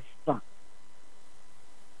and my son.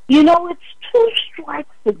 You know, it's 2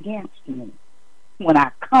 strikes against me when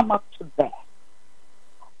I come up to bat.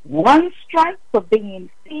 1 strike for being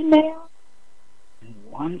female and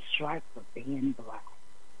 1 strike for being black.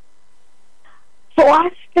 So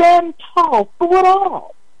I stand tall through it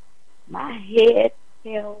all, my head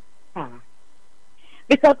held high,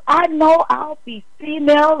 because I know I'll be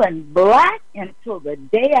female and black until the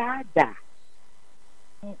day I die.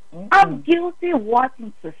 I'm guilty of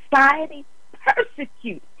watching society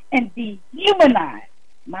persecute and dehumanize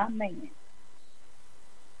my man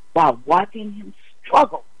while watching him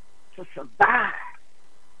struggle to survive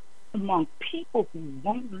among people who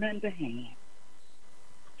won't lend a hand.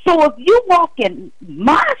 So if you walk in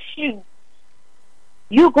my shoes,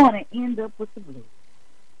 you're going to end up with the blues,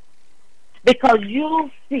 because you'll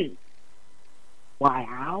see why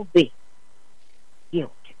I'll be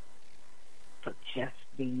guilty for just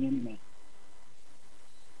being me.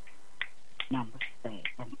 Namaste,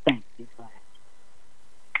 and thank you for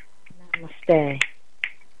that. Namaste.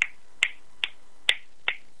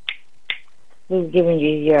 We're giving you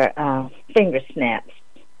your finger snaps.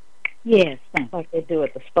 Yes, thanks. Like they do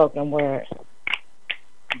at the spoken word.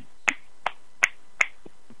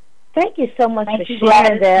 Thank you so much for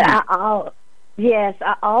sharing that. I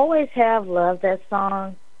always have loved that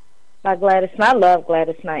song by Gladys. And I love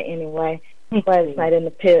Gladys Knight anyway. Gladys Knight in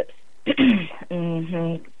the Pips.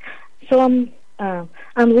 So I'm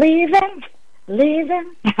leaving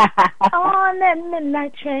on that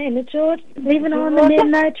midnight train to Georgia. Leaving on the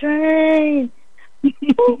midnight train.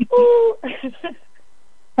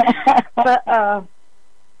 But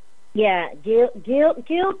yeah,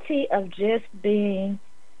 guilty of just being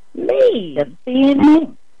me. Just being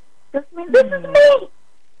me. This is me.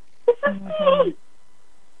 This is me.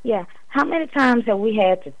 Yeah. How many times have we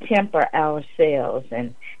had to temper ourselves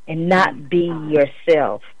and not be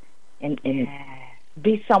yourself and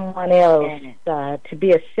be someone else to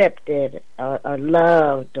be accepted or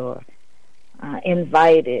loved or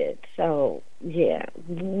invited? So yeah,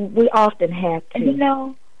 we often have to. And you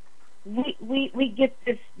know, we get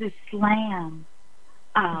this slam,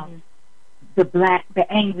 the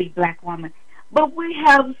angry black woman. but we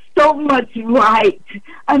have so much right.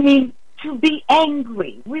 I mean, to be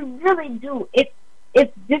angry, we really do.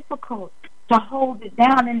 It's difficult to hold it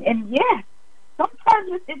down, and yes,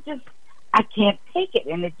 sometimes it just, I can't take it,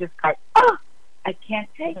 and it just like, oh, I can't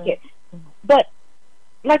take it. But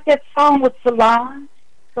like that song with Solange.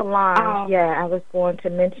 Yeah, I was going to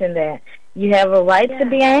mention that. You have a right to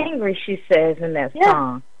be angry, she says in that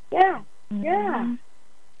song. Yeah. I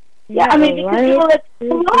mean, because you let it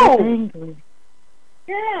flow.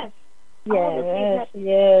 Yes.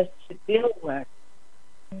 Yes. To deal with.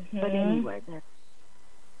 But anyway, that's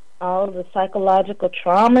all the psychological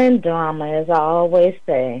trauma and drama, as I always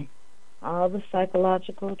say. All the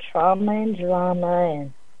psychological trauma and drama,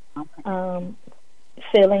 and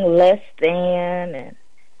feeling less than, and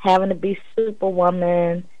having to be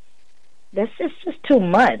Superwoman. That's just too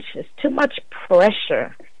much. It's too much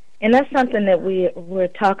pressure. And that's something that we're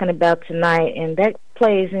talking about tonight, and that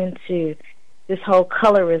plays into this whole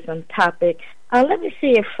colorism topic. Let me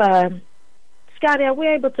see if, Scotty, are we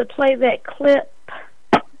able to play that clip?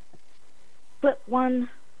 Clip one.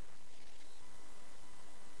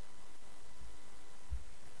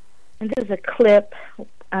 And this is a clip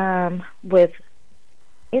with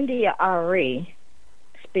India Ari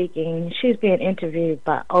speaking. She's being interviewed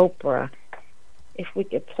by Oprah. If we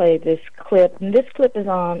could play this clip. And this clip is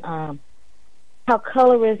on how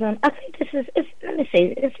colorism, I think this is, let me see,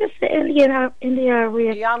 is this the India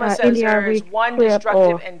Ari? Iyanla says there is one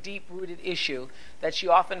destructive and deep-rooted issue that she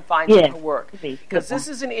often finds in her work. Because this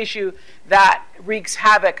is an issue that wreaks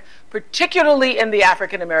havoc, particularly in the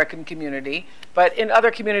African-American community, but in other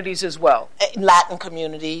communities as well. Latin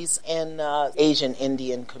communities and Asian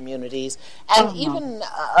Indian communities. And even,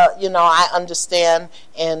 I understand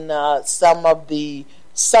in some of the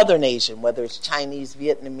Southern Asian, whether it's Chinese,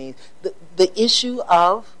 Vietnamese, the issue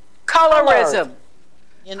of colorism.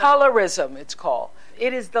 Colorism, it's called.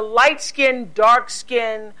 It is the light-skin,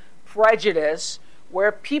 dark-skin prejudice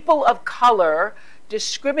where people of color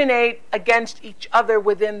discriminate against each other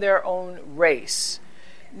within their own race.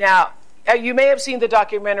 Now, you may have seen the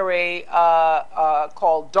documentary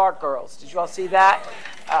called Dark Girls. Did you all see that?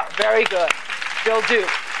 Very good. Bill Duke,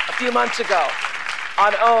 a few months ago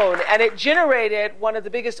on OWN. And it generated one of the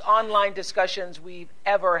biggest online discussions we've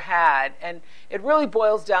ever had. And it really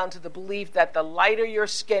boils down to the belief that the lighter your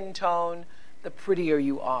skin tone, the prettier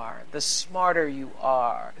you are, the smarter you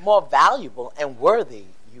are. More valuable and worthy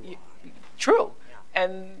you are. True.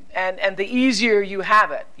 And the easier you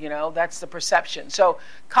have it, that's the perception. So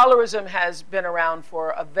colorism has been around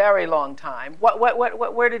for a very long time.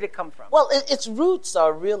 Where did it come from? Well, its roots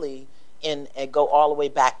are really go all the way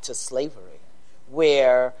back to slavery,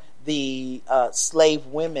 where the slave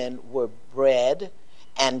women were bred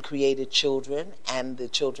and created children, and the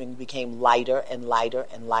children became lighter and lighter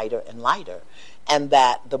and lighter and lighter. And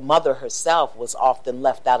that the mother herself was often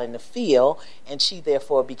left out in the field, and she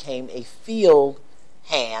therefore became a field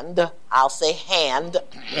hand, I'll say hand,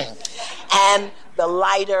 and the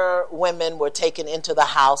lighter women were taken into the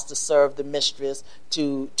house to serve the mistress,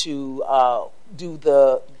 to do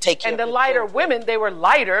the take care. And the of lighter children. Women, they were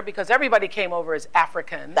lighter because everybody came over as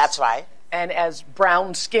Africans. That's right. And as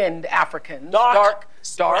brown-skinned Africans, dark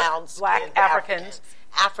black Africans.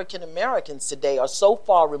 African Americans today are so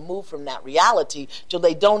far removed from that reality till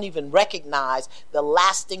they don't even recognize the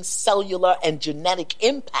lasting cellular and genetic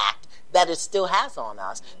impact that it still has on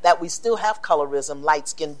us, that we still have colorism, light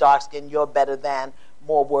skin, dark skin, you're better than,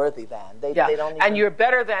 more worthy than. They don't even... And you're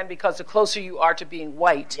better than because the closer you are to being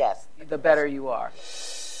white, the better you are.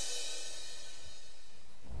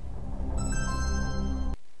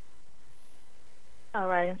 All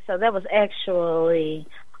right, so that was actually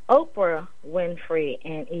Oprah Winfrey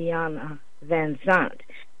and Iyanla Van Zandt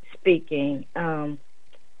speaking on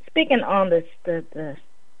the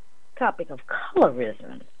topic of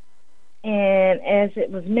colorism. And as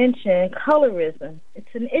it was mentioned, colorism,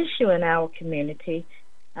 it's an issue in our community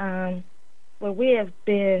where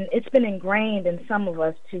it's been ingrained in some of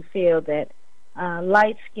us to feel that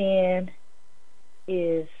light skin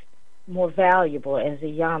is more valuable, as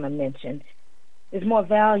Iyanla mentioned, is more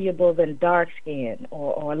valuable than dark skin,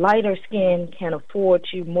 or lighter skin can afford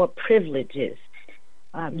you more privileges.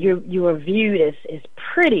 You are viewed as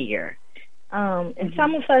prettier. And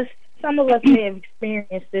some of us may have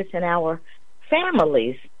experienced this in our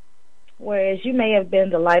families, whereas you may have been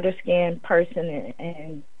the lighter skinned person,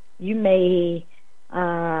 and you may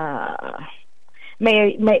have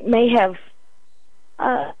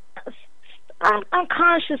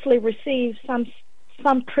unconsciously received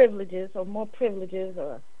some privileges or more privileges,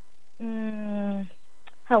 or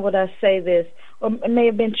how would I say this, or may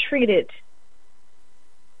have been treated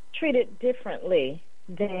treated differently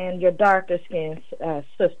than your darker skinned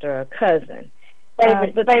sister or cousin.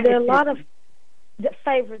 But there are a lot of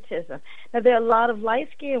favoritism. Now, there are a lot of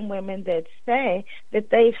light-skinned women that say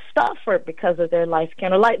that they've suffered because of their light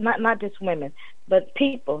skin, or not just women, but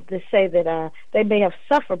people that say that they may have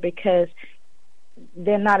suffered because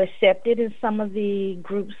they're not accepted in some of the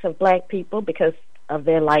groups of black people because of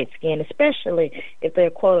their light skin, especially if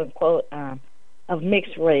they're quote-unquote of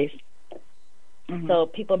mixed race. Mm-hmm. So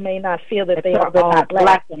people may not feel that they are all not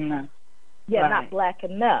black enough. Yeah, right. Not black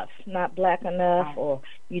enough, right. Or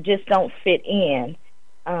you just don't fit in.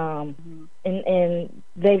 And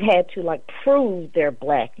they've had to like prove their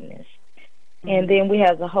blackness. Mm-hmm. And then we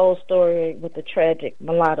have the whole story with the tragic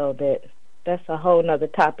mulatto. That's a whole nother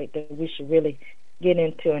topic that we should really get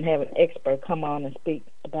into and have an expert come on and speak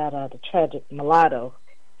about the tragic mulatto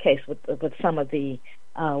case with some of the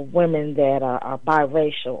women that are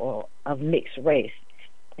biracial or of mixed race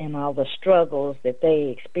and all the struggles that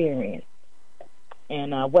they experience.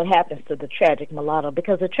 And what happens to the tragic mulatto.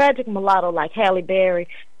 Because the tragic mulatto, like Halle Berry,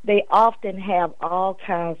 they often have all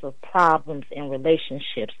kinds of problems in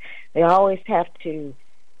relationships. They always have to,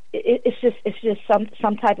 it's just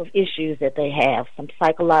some type of issues that they have, some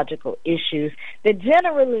psychological issues that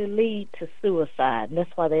generally lead to suicide. And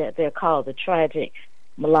that's why they're called the tragic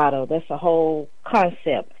mulatto. That's a whole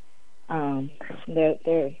concept. There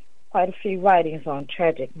are quite a few writings on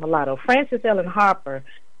tragic mulatto. Frances Ellen Harper,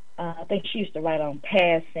 I think she used to write on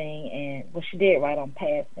passing, she did write on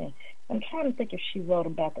passing. I'm trying to think if she wrote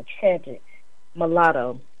about the tragic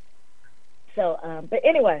mulatto. So, but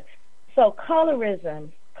anyway, so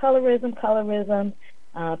colorism,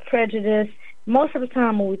 prejudice. Most of the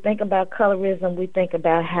time when we think about colorism, we think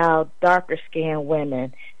about how darker-skinned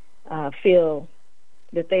women feel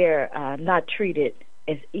that they are not treated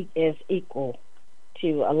as equal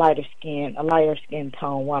to a lighter skin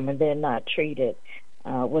tone woman. They're not treated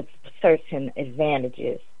with certain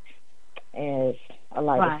advantages as a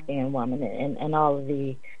lighter skinned woman, and all of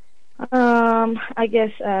the I guess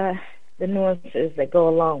the nuances that go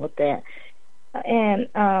along with that. And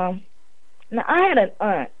now I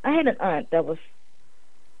had an aunt that was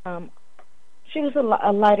she was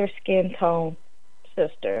a lighter skin tone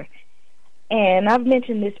sister. And I've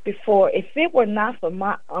mentioned this before. If it were not for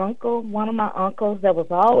my uncle, one of my uncles that was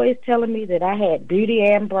always telling me that I had beauty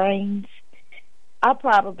and brains, I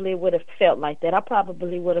probably would have felt like that. I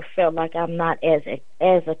probably would have felt like I'm not as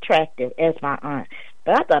attractive as my aunt.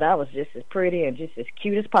 But I thought I was just as pretty and just as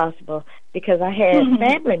cute as possible because I had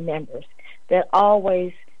family members that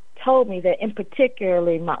always told me that, in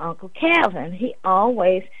particularly my Uncle Calvin.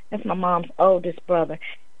 That's my mom's oldest brother,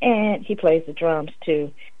 and he plays the drums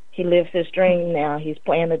too. He lives his dream now. He's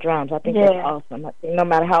playing the drums. I think that's awesome. I think no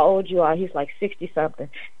matter how old you are, he's like 60-something.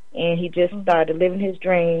 And he just started living his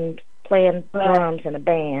dreams, playing drums in a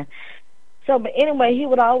band. So, but anyway, he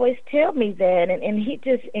would always tell me that, and he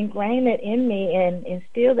just ingrained it in me and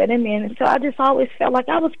instilled that in me. And so I just always felt like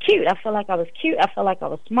I was cute. I felt like I was cute. I felt like I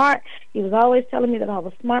was smart. He was always telling me that I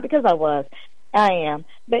was smart because I was. I am.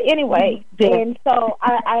 But anyway, and so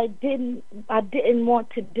I didn't want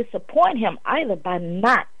to disappoint him either by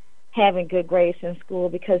not having good grades in school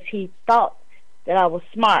because he thought that I was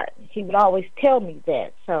smart. He would always tell me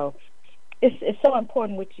that. So it's so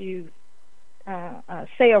important what you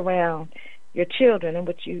say around your children and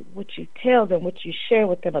what you tell them, what you share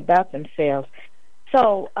with them about themselves.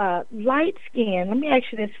 So light skin, let me ask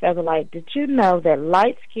you this, Featherlight. Did you know that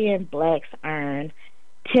light-skinned blacks earn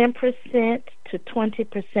 10% to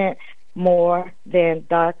 20% more than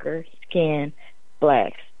darker-skinned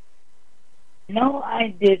blacks? No,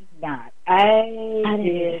 I did not. I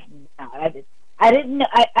didn't know.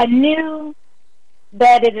 I knew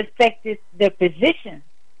that it affected their position,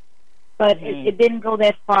 but it didn't go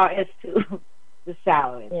that far as to the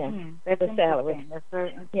salary. Yeah, that's the salary. That's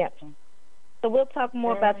very interesting. So we'll talk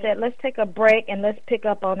more about that. Let's take a break and let's pick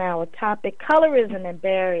up on our topic, colorism and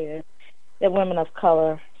barriers that women of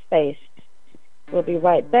color face. We'll be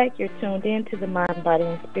right back. You're tuned in to the Mind, Body,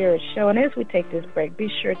 and Spirit Show. And as we take this break, be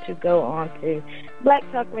sure to go on to Black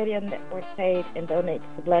Talk Radio Network page and donate to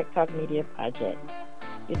the Black Talk Media Project.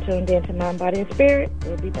 You're tuned in to Mind, Body, and Spirit.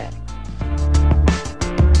 We'll be back.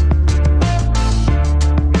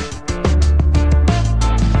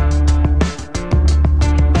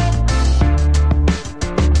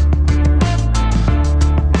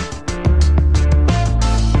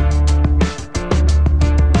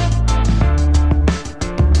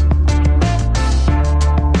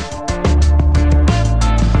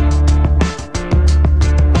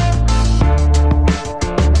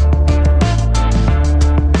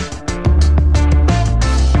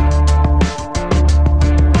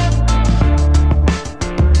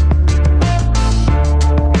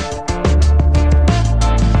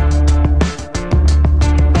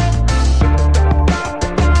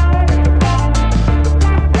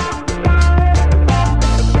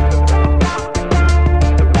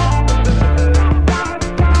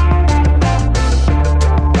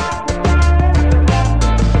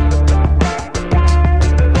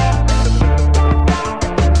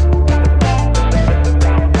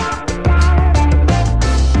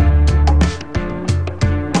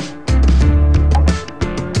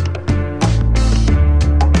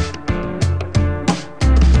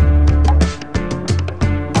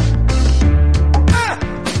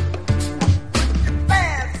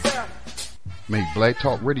 Make Black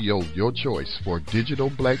Talk Radio your choice for digital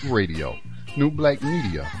black radio. New black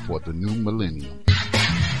media for the new millennium.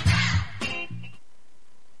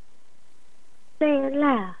 Say it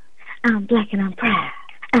loud. I'm black and I'm proud.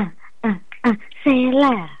 Say it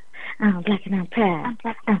loud. I'm black and I'm proud.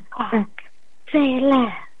 Say it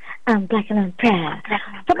loud. I'm black and I'm proud.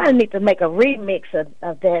 Somebody needs to make a remix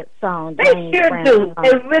of that song. They sure do.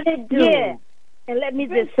 They really do. Yeah. And let me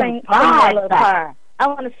just sing that little part. I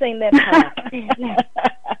want to sing that part. Say it loud.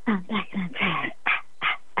 I'm black and I'm proud.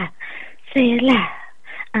 Say it loud.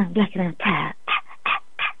 I'm black and I'm proud.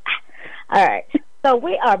 All right. So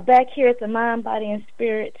we are back here at the Mind, Body, and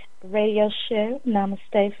Spirit radio show.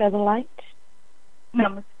 Namaste, Featherlight.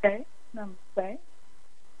 Namaste. Namaste.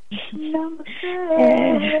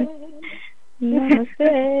 Namaste.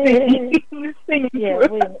 Namaste. Yeah,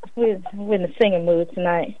 we're in the singing mood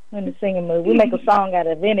tonight. We're in the singing mood. We make a song out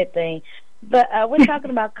of anything. But we're talking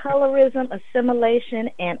about colorism, assimilation,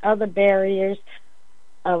 and other barriers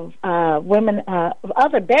of women,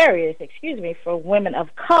 for women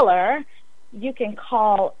of color. You can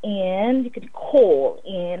call in to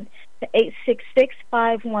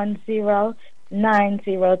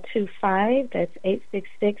 866-510-9025. That's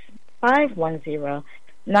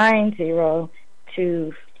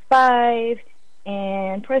 866-510-9025.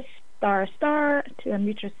 And press ** to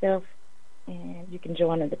unmute yourself, and you can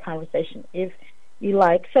join in the conversation if you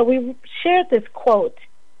like. So we shared this quote,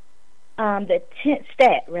 I'm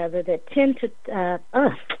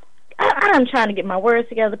trying to get my words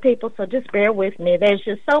together, people, so just bear with me. There's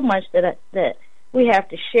just so much that we have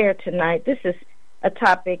to share tonight. This is a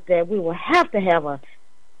topic that we will have to have a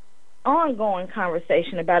ongoing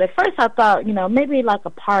conversation about. At first I thought, maybe like a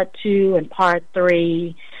part 2 and part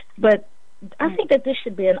 3, but I think that this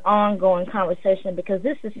should be an ongoing conversation, because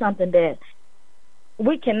this is something that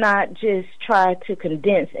we cannot just try to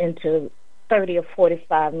condense into 30 or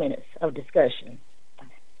 45 minutes of discussion.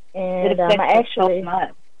 And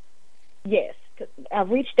yes, I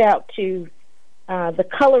reached out to the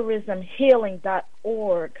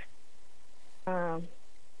colorismhealing.org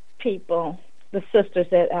people, the sisters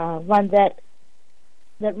that run that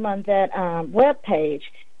web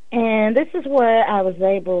page, and this is where I was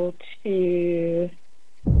able to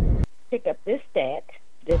pick up this stat.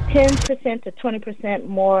 The 10% to 20%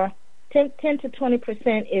 more, 10 to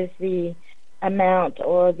 20% is the amount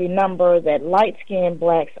or the number that light-skinned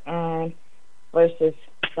blacks earn versus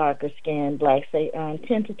darker-skinned blacks. They earn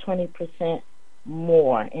 10 to 20%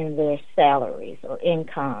 more in their salaries or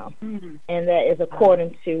income. Mm-hmm. And that is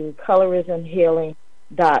according to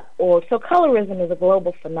colorismhealing.org. So colorism is a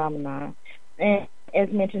global phenomenon. And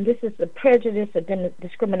as mentioned, this is the prejudice or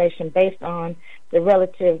discrimination based on the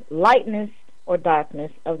relative lightness or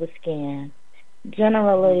darkness of the skin,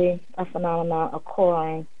 generally a phenomenon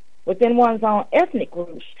occurring within one's own ethnic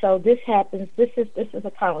group. So this happens. This is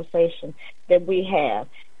a conversation that we have,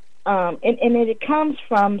 and it comes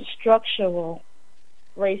from structural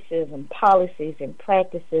racism policies and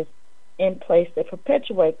practices in place that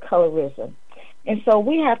perpetuate colorism, and so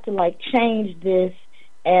we have to change this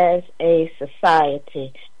as a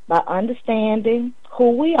society by understanding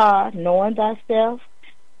who we are, knowing thyself,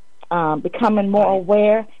 becoming more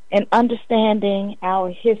aware, and understanding our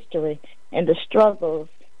history and the struggles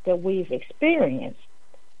that we've experienced.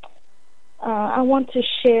 I want to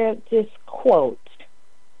share this quote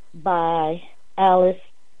by Alice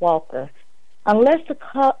Walker. Unless the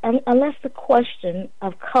question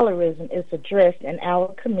of colorism is addressed in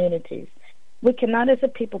our communities, we cannot as a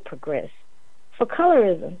people progress. For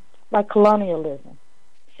colorism, like colonialism,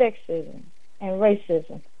 sexism, and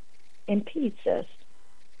racism, impedes us.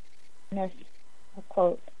 And that's a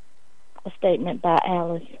quote, a statement by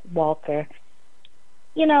Alice Walker.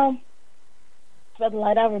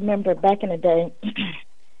 Featherlight, I remember back in the day,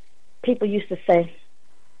 people used to say,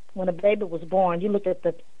 when a baby was born, you look at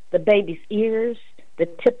the baby's ears, the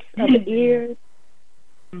tips of the ears,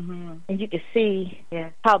 mm-hmm. and you could see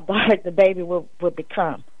how dark the baby would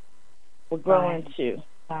become, would grow into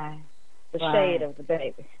the shade of the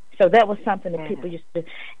baby. So that was something that people used to do.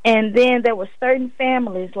 And then there were certain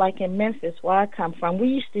families, like in Memphis, where I come from, we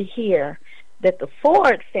used to hear that the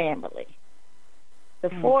Ford family,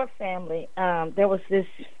 there was this,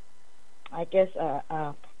 I guess,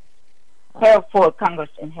 Harold Ford,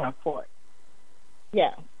 Congressman Harold Ford.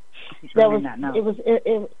 Yeah. Right.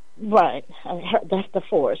 That's the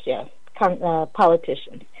force, yeah.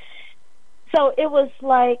 Politicians. So it was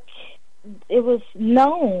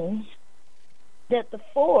known that the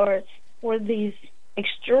Fords were these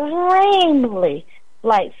extremely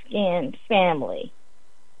light-skinned family.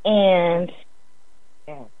 And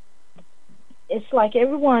it's like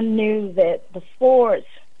everyone knew that the Fords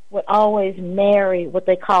would always marry what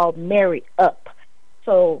they called marry up.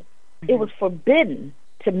 So it was forbidden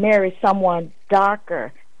to marry someone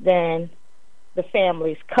darker than the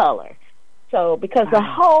family's color. So because the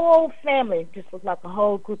whole family just was like a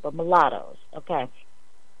whole group of mulattoes, okay?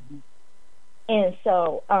 And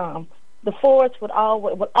so the Fords would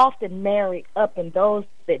often marry up, and those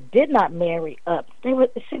that did not marry up,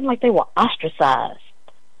 it seemed like they were ostracized.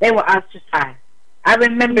 They were ostracized. I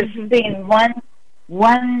remember seeing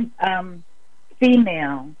one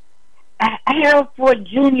female, Harold Ford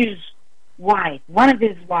Jr.'s wife, one of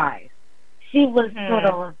his wives. She was sort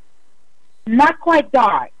of not quite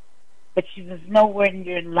dark, but she was nowhere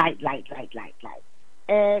near light. Exactly.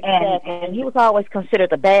 And he was always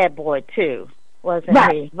considered the bad boy too, wasn't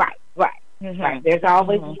he? Right. Right. There's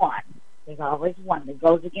always one. There's always one that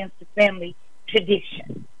goes against the family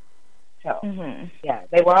tradition. So, yeah,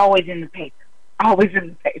 they were always in the paper. Always in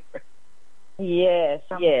the paper. Yes,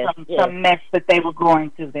 some mess that they were going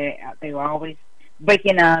through. They were always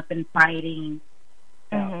breaking up and fighting.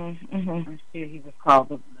 So, I'm sure he was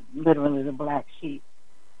called literally the black sheep.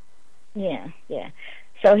 Yeah.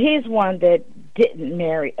 So he's one that didn't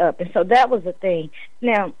marry up, and so that was the thing.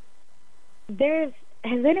 Now, has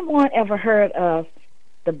anyone ever heard of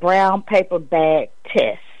the brown paper bag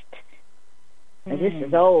test? Now, this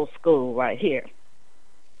is old school right here.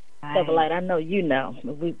 Light, I know you know.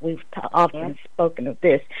 We've often spoken of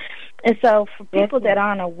this. And so for people that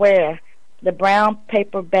aren't aware, the brown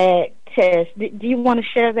paper bag test, do you want to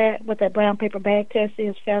share that, what that brown paper bag test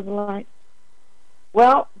is, Light?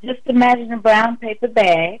 Well, just imagine a brown paper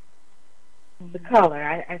bag, the color.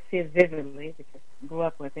 I see it vividly because I grew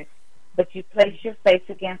up with it. But you place your face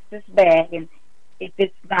against this bag, and if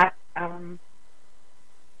it's not the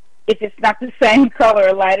same color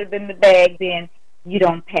or lighter than the bag, then you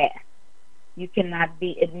don't pass. You cannot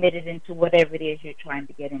be admitted into whatever it is you're trying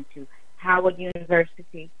to get into. Howard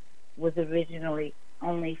University was originally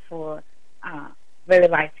only for very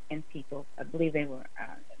light-skinned people. I believe they were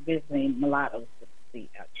originally mulattoes, the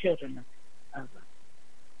children of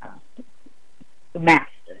the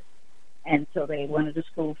masters. And so they wanted a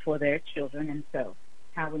school for their children, and so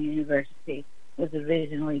Howard University was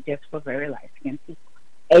originally just for very light-skinned people,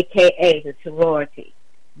 a.k.a. the sorority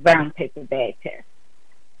brown paper bag test.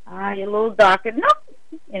 You're a little darker. No.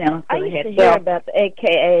 So I used to hear about the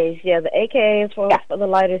AKAs. Yeah, the AKAs were for the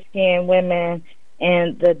lighter-skinned women,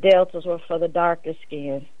 and the deltas were for the darker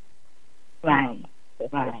skin. Right.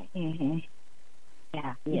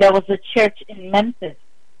 Yeah. There was a church in Memphis,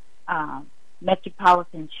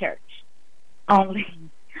 Metropolitan Church. Only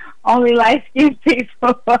light-skinned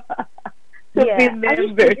people to be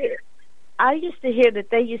members. I used to hear that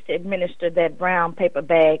they used to administer that brown paper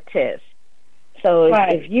bag test. So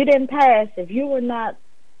if you didn't pass, if you were not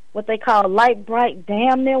what they call light, bright,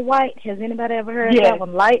 damn near white, has anybody ever heard of that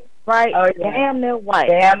one? Light, bright, damn near white.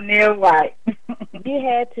 Damn near white. You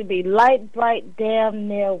had to be light, bright, damn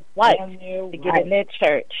near white to get in that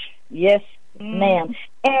church. Yes, ma'am.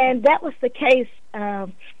 And that was the case. That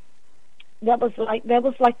was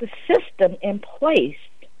like the system in place,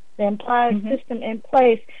 the implied system in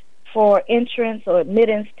place for entrance or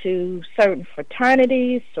admittance to certain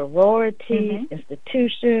fraternities, sororities,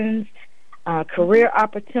 institutions, career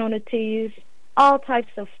opportunities, all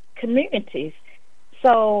types of communities.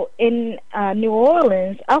 So in New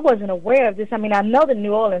Orleans, I wasn't aware of this. I mean, I know that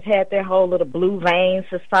New Orleans had their whole little Blue Vein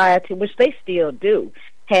Society, which they still do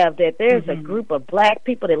have that. There's a group of black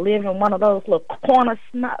people that live in one of those little corner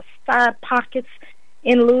side pockets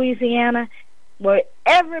in Louisiana where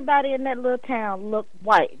everybody in that little town look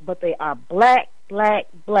white, but they are black.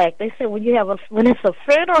 They say when they have a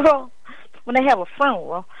funeral,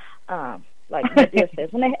 like my dear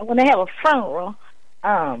says, when they have a funeral,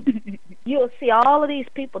 you'll see all of these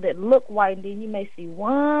people that look white, and then you may see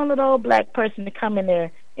one little old black person to come in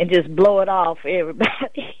there and just blow it off for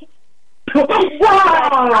everybody.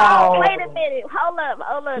 Wow! Wait a minute, hold up.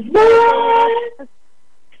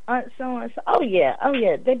 What? Oh yeah,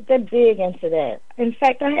 they're big into that. In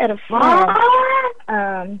fact, I had a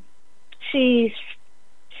friend. She's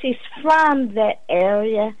from that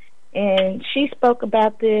area, and she spoke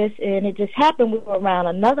about this, and it just happened we were around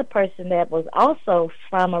another person that was also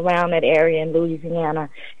from around that area in Louisiana,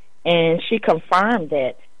 and she confirmed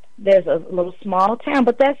that there's a little small town.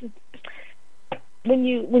 But that's when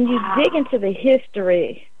you dig into the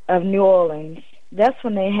history of New Orleans. That's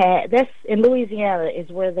in Louisiana is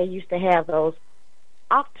where they used to have those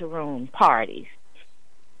octoroon parties,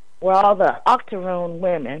 where all the octoroon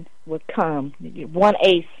women would come. Your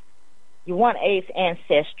 1/8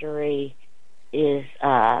 ancestry is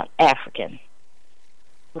African.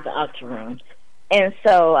 with the Octoroon. And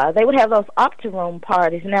so they would have those Octoroon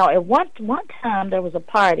parties. Now, at one time, there was a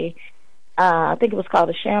party, I think it was called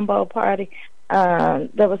a Shambo party.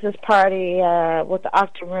 There was this party with the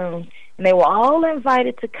Octoroon, and they were all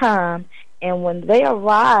invited to come. And when they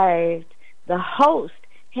arrived, the host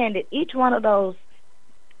handed each one of those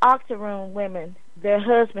Octoroon women their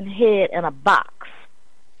husband's head in a box.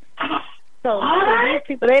 So these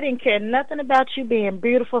people, they didn't care nothing about you being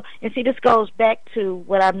beautiful. And see, this goes back to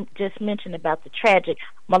what I just mentioned about the tragic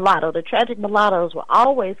mulatto. The tragic mulattoes were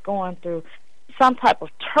always going through some type of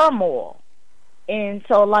turmoil. And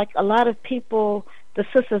so, like a lot of people, the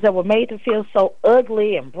sisters that were made to feel so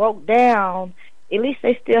ugly and broke down, at least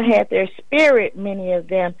they still had their spirit, many of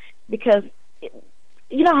them, because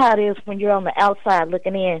you know how it is when you're on the outside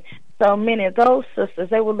looking in. So many of those sisters,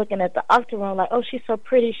 they were looking at the Octoroon like, oh, she's so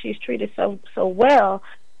pretty, she's treated so well.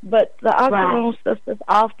 But the Octoroon sisters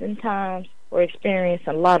oftentimes were experiencing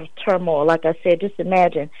a lot of turmoil. Like I said, just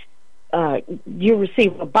imagine you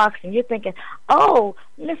receive a box and you're thinking, oh,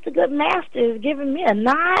 Mr. Good Master is giving me a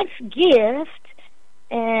nice gift,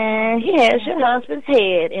 and he has your husband's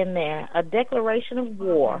head in there, a declaration of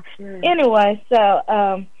war. Anyway,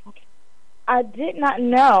 so I did not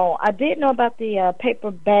know. I did know about the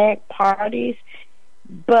paper bag parties,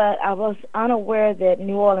 but I was unaware that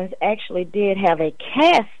New Orleans actually did have a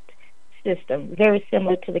caste system, very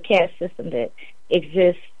similar to the caste system that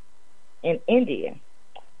exists in India.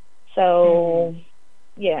 So,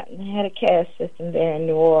 yeah, they had a caste system there in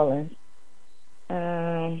New Orleans.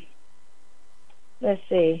 Let's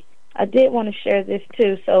see. I did want to share this,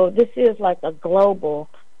 too. So this is like a global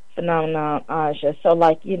phenomenon, Aja. So,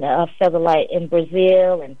 like, you know, a feather light in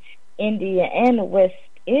Brazil and India and the West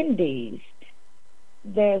Indies,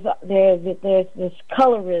 there's this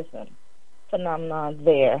colorism phenomenon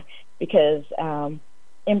there, because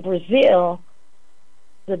in Brazil,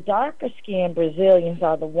 the darker skinned Brazilians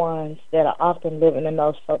are the ones that are often living in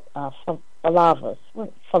those favelas.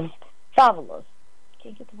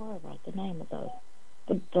 Can't get the word right, the name of those.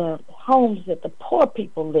 The homes that the poor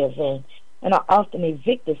people live in and are often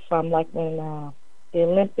evicted from, like when the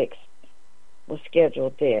Olympics was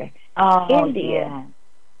scheduled there. India,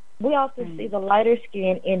 we often see the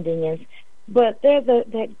lighter-skinned Indians, but there's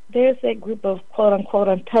that group of quote-unquote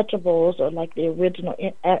untouchables, or like the original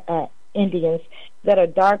Indians that are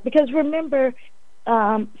dark. Because remember,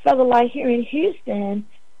 Feather Light, here in Houston,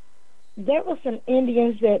 there were some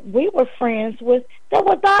Indians that we were friends with that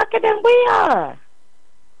were darker than we are.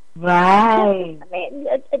 Right. I mean,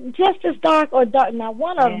 just as dark or dark. Now,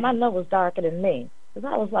 one of them I know was darker than me.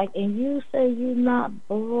 Because I was like, and you say you're not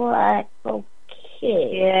black, okay.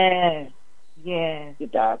 Yes. You're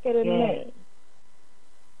darker than me.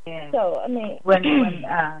 Yes. So, I mean,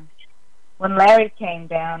 when Larry came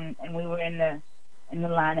down and we were in the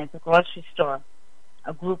line at the grocery store,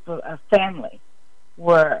 a group of a family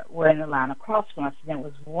were in the line across from us, and there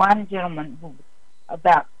was one gentleman who was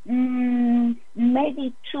about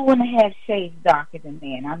maybe 2.5 shades darker than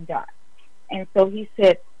me, and I'm dark. And so he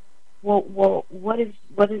said, well, what is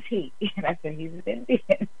he? And I said, he's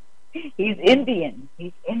Indian.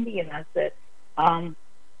 He's Indian. I said,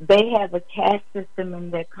 they have a caste system in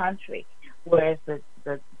their country, whereas the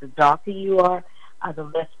darker you are, the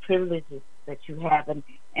less privileges that you have,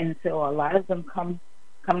 and so a lot of them come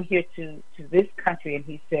here to this country, and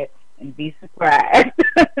he said, and be surprised.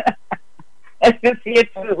 That's just here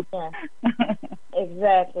too.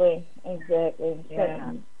 Exactly.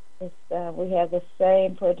 Yeah. We have the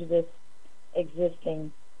same prejudice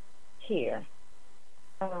existing here.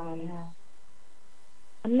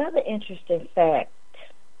 Another interesting fact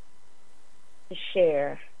to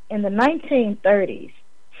share: in the 1930s,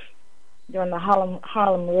 during the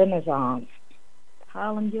Harlem Renaissance,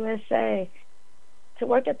 Harlem, USA, to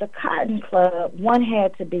work at the Cotton Club, one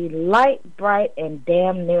had to be light, bright, and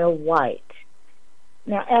damn near white.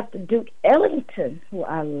 Now, after Duke Ellington, who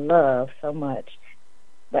I love so much,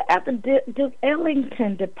 but after Duke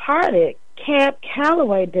Ellington departed, Cab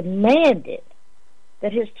Calloway demanded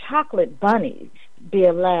that his chocolate bunnies be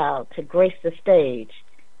allowed to grace the stage.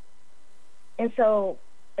 And so,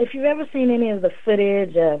 if you've ever seen any of the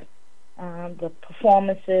footage of the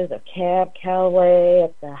performances of Cab Calloway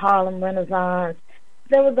at the Harlem Renaissance,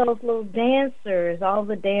 there were those little dancers, all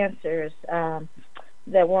the dancers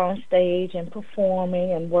that were on stage and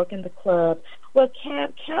performing and working the club. Well,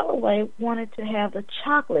 Cab Calloway wanted to have the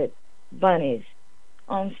chocolate bunnies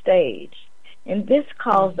on stage. And this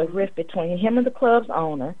caused a rift between him and the club's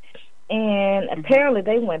owner. And apparently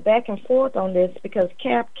they went back and forth on this because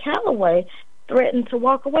Cab Calloway threatened to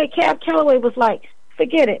walk away. Cab Calloway was like,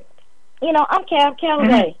 forget it. You know, I'm Cab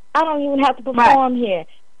Calloway. I don't even have to perform here.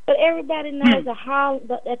 But everybody knows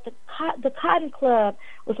that the Cotton Club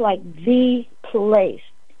was like the place.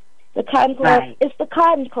 The Cotton Club is the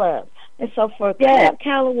Cotton Club. And so for Cab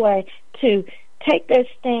Calloway to take their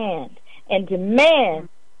stand and demand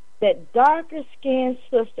that darker-skinned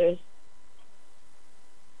sisters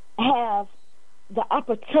have the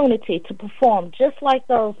opportunity to perform just like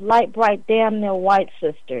those light, bright, damn near white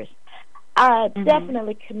sisters, I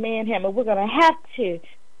definitely commend him. And we're going to have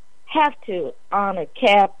to honor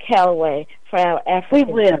Cab Calloway for our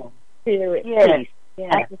African spirit. Yes.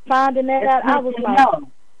 After finding that out, I was like,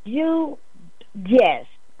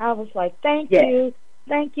 I was like, thank you,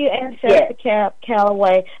 Ancestor Cab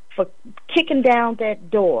Calloway, for kicking down that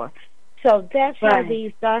door. So that's how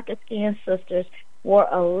these darker skinned sisters were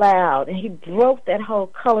allowed, and he broke that whole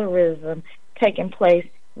colorism taking place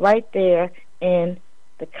right there in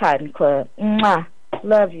the Cotton Club. Mwah.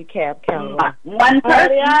 Love you, Cab Calloway. One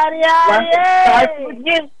person. Starts with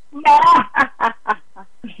you.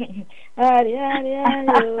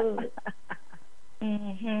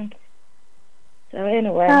 So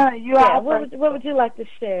anyway, what would you like to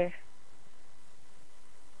share?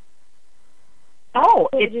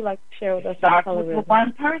 What would you like to share with us? Start with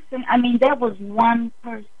one person. I mean, that was one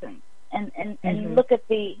person, and look at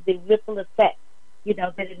the ripple effect,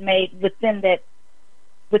 that it made within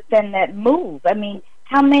that move. I mean,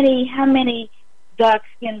 how many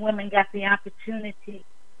dark-skinned women got the opportunity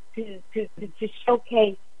to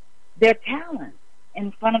showcase their talent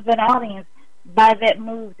in front of an audience by that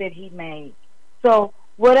move that he made? So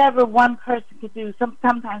whatever one person could do,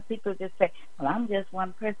 sometimes people just say, well, I'm just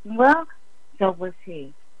one person. Well, so was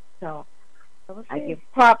he. So I give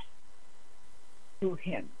props to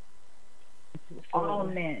him, to all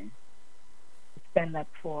men, to stand up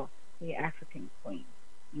for the African queen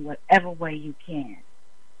in whatever way you can.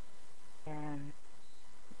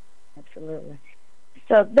 Absolutely.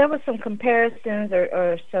 So there were some comparisons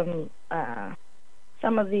or some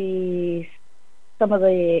of the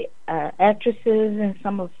actresses in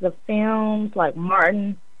some of the films, like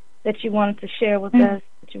Martin, that you wanted to share with us.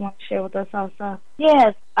 That you want to share with us also?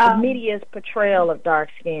 Yes. The media's portrayal of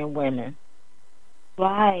dark-skinned women.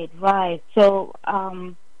 Right. So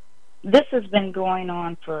this has been going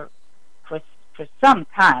on for some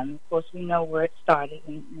time. Of course, we know where it started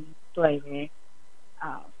in slavery.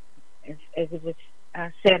 As it was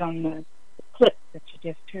said on the clip that you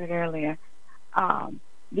just heard earlier,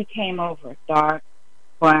 we came over dark,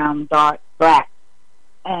 brown, dark, black.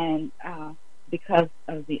 And because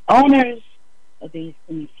of the owners of these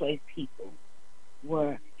enslaved people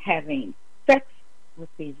were having sex with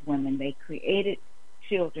these women, they created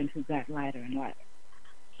children who got lighter and lighter.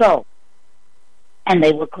 So, and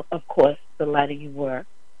they were, of course, the lighter you were,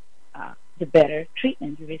 the better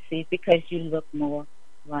treatment you received because you look more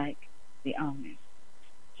like the owners.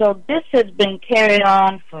 So this has been carried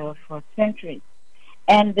on for centuries.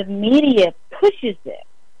 And the media pushes it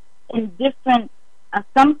in different,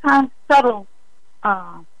 sometimes subtle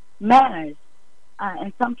manners,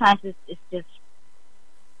 and sometimes it's just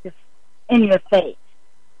in your face.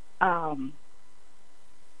 And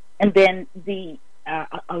then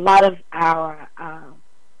a lot of our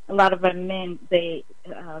men, they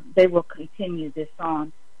will continue this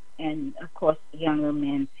on, and of course the younger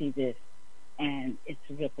men see this, and it's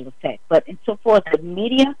a ripple effect. But insofar as the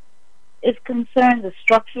media is concerned, the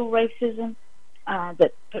structural racism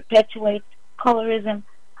that perpetuates colorism,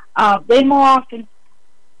 they more often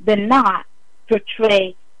than not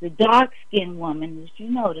portray the dark-skinned woman, as you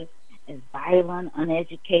notice, as violent,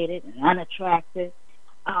 uneducated, and unattractive,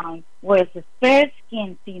 whereas the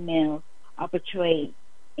fair-skinned females are portrayed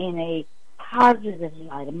in a positive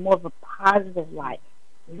light, more of a positive light.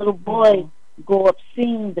 Little boys grow up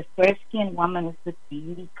seeing the fair-skinned woman as the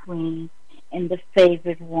beauty queen and the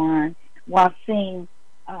favored one, while seeing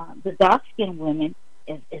the dark-skinned women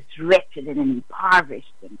as wretched and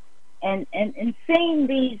impoverished, and seeing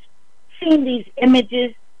these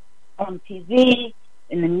images on TV,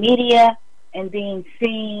 in the media, and being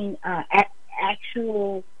seen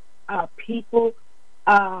actual people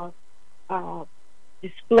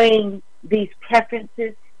displaying these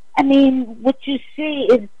preferences. I mean, what you see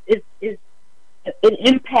is it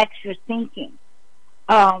impacts your thinking.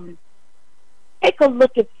 Take a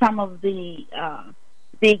look at some of the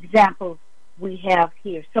examples we have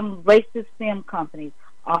here. Some racist film companies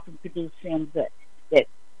often produce films that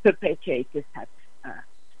perpetuate this type of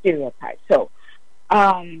stereotype. So,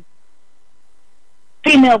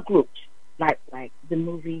 female groups like the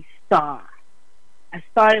movie Star. I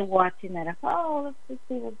started watching that. I thought, oh, let's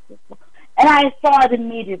see what's this. And I saw it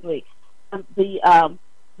immediately. The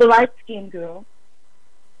light-skinned girl,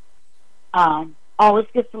 always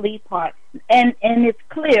gets the lead part, and it's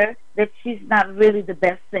clear that she's not really the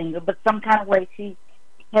best singer, but some kind of way she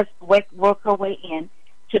has to work her way in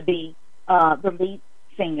to be the lead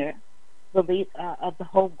singer, the lead of the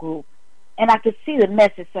whole group. And I could see the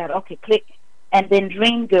message said, okay, click. And then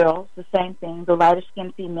Dream Girls, the same thing. The lighter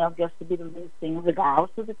skinned female gets to be the lead singer,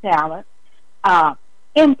 regardless of the talent.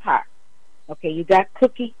 Empire. Okay, you got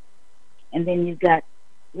Cookie, and then you got,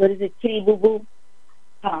 what is it, Kitty Boo Boo?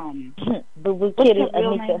 Boo Boo Kitty,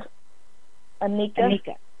 Anika.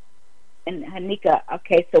 Anika. And Anika.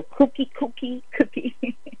 Okay, so Cookie. Cookie.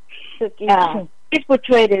 She's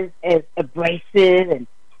portrayed as abrasive,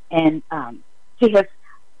 and she has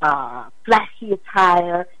flashy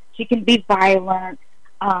attire. She can be violent,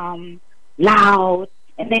 loud,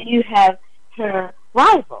 and then you have her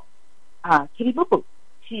rival, Kitty Boo Boo.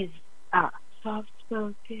 She's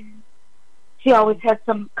soft-spoken. She always has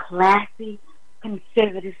some classy,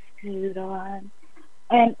 conservative suit on,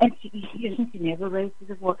 and she never raises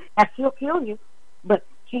her voice. Now she'll kill you, but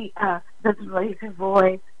she doesn't raise her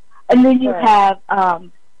voice. And then you have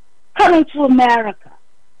Coming to America.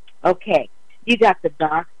 Okay, you got the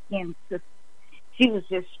dark-skinned sister. She was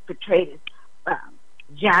just portrayed as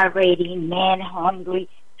gyrating, man-hungry,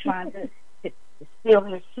 trying to steal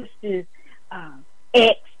her sister's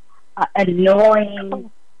ex,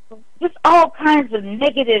 annoying, just all kinds of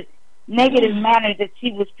negative manners that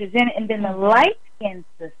she was presented. And then the light-skinned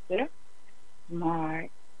sister,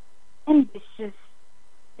 smart, ambitious,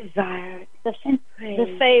 desired, the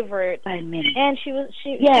favorite by many. And she was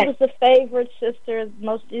the favorite sister,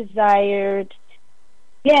 most desired.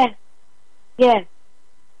 Yes.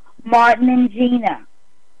 Martin and Gina.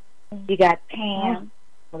 You got Pam.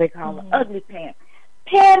 What they call her, Ugly Pam.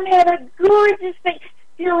 Pam had a gorgeous face.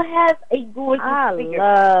 Still has a gorgeous figure.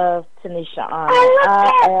 I love Tanisha Arnold.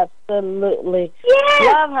 I absolutely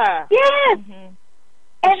love her. Yes.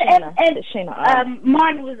 And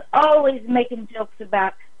Martin was always making jokes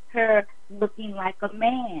about her looking like a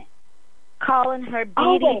man, calling her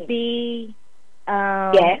BDB.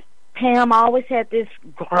 Yes. Pam always had this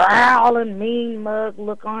growling, mean mug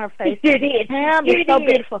look on her face. Pam is so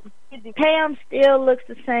beautiful. Pam still looks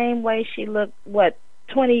the same way she looked,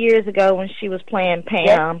 20 years ago when she was playing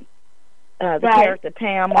Pam, the character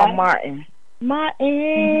Pam on Martin.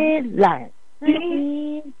 Martin, Lion.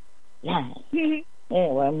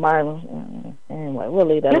 Anyway, Martin. Anyway, we'll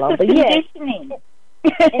leave that alone. But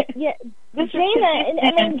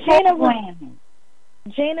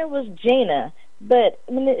Gina was Gina. But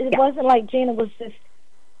I mean, it wasn't like Gina was this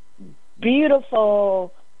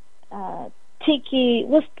beautiful Tiki.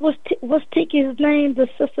 What's Tiki's name? The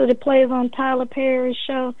sister that plays on Tyler Perry's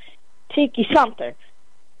show, Tiki Sumter.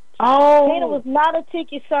 Oh, Gina was not a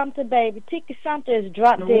Tiki Sumter baby. Tiki Sumter is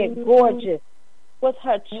drop dead gorgeous with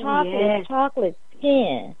her chocolate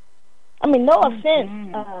skin. I mean, no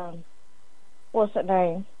offense. What's her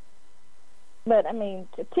name? But I mean,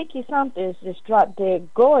 Tiki Sumter is just drop dead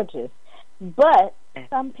gorgeous. But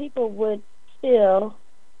some people would still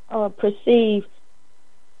perceive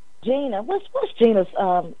Gina. What's Gina's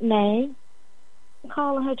name? I'm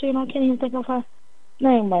calling her Gina. I can't even think of her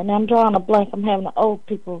name right now. I'm drawing a blank. I'm having an old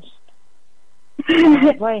people's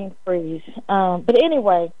brain freeze. But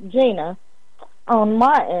anyway, Gina on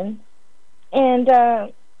Martin, and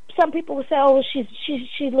some people would say, "Oh, she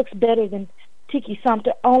looks better than Tiki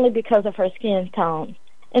Sumter only because of her skin tone."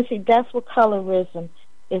 And see, that's what colorism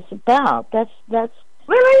is about. That's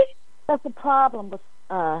really that's the problem with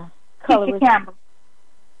colorism.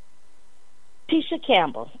 Tisha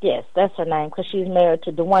Campbell, yes, that's her name because she's married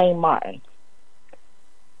to Dwayne Martin.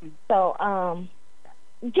 So,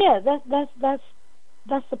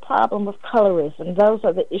 that's the problem with colorism. Those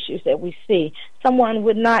are the issues that we see. Someone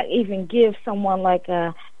would not even give someone like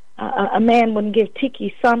a man wouldn't give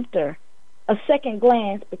Tiki Sumter a second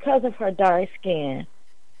glance because of her dark skin.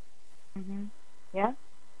 Yeah.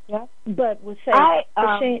 But would say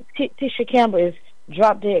Tisha Campbell is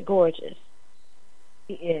drop dead gorgeous.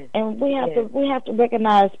 She is, and we have to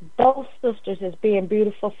recognize both sisters as being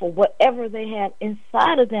beautiful for whatever they have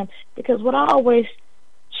inside of them. Because what I always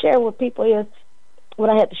share with people is what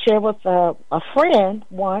I had to share with a friend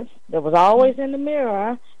once that was always in the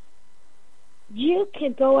mirror. You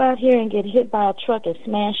can go out here and get hit by a truck and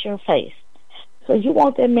smash your face. So you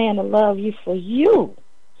want that man to love you for you.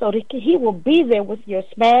 So that he will be there with your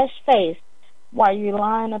smashed face while you're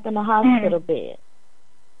lying up in the hospital bed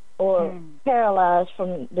or paralyzed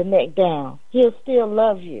from the neck down. He'll still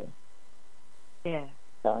love you. Yeah.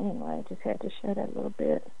 So anyway, I just had to share that little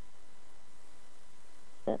bit,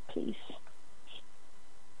 that piece.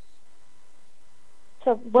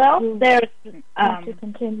 So there's to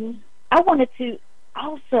continue. I wanted to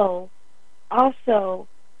also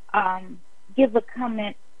give a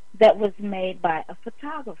comment that was made by a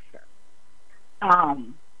photographer.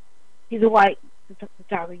 He's a white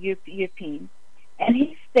photographer, European, and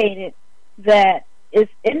he stated that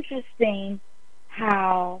it's interesting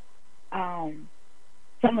how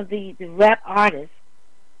some of the rap artists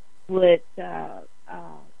would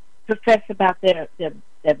profess about their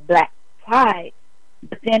black pride,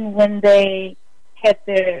 but then when they had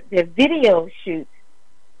their video shoots,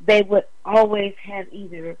 they would always have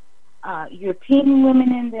either European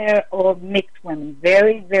women in there or mixed women.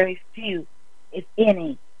 Very, very few, if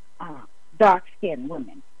any, dark-skinned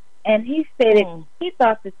women. And he stated he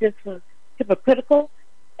thought that this was hypocritical,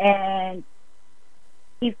 and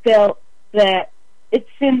he felt that it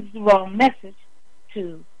sends the wrong message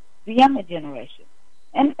to the younger generation.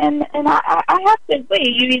 And I have to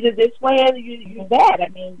agree. You're either this way or you're that. I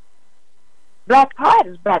mean, black pride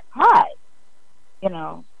is black pride. You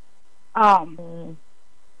know, some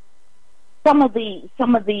of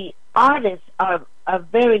the artists are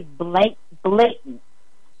very blatant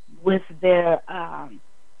with their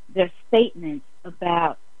statements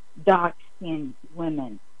about dark-skinned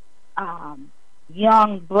women.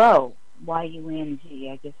 Young Bro, Y-U-N-G.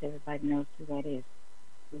 I guess everybody knows who that is.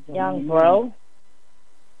 Young Bro?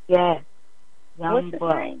 Yes. Young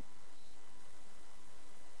Bro. Name?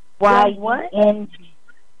 Y-U-N-G.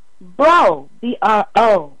 Bro.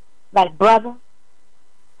 B-R-O. Like brother.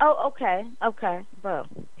 Oh, okay. Okay. Bro.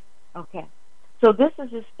 Okay. So this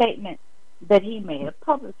is a statement that he made, a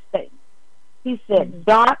public statement. He said,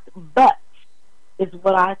 dark butts is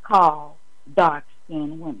what I call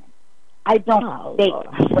dark-skinned women. I don't date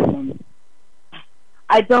women.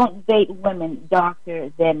 I don't date women darker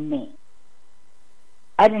than me.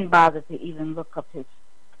 I didn't bother to even look up his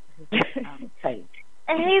page.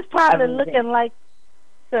 And he's probably looking like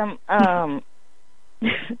some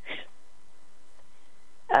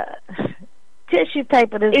tissue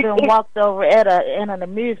paper that's been walked over at an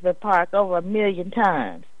amusement park over 1 million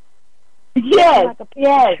times. Yes, like a piece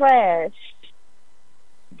of trash.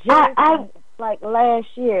 I like last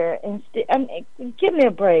year, and give me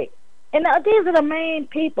a break. And these are the main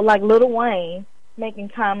people, like Lil Wayne, making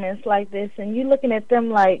comments like this, and you looking at them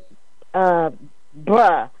like,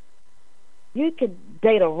 bruh, you could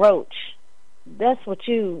date a roach. That's what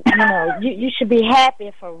you should be happy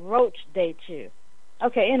if a roach dates you.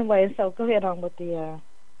 Okay, anyway, so go ahead on with the...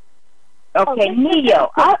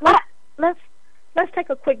 Neo. Let's take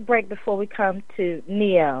a quick break before we come to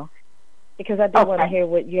Neo, because I do want to hear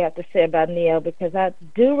what you have to say about Neo, because I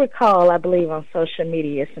do recall, I believe, on social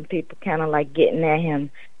media, some people kind of like getting at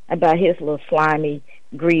him about his little slimy,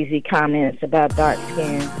 greasy comments about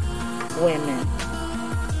dark-skinned women.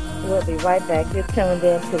 We'll be right back. You're tuned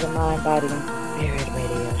in to the Mind, Body, and Spirit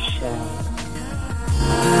Radio Show.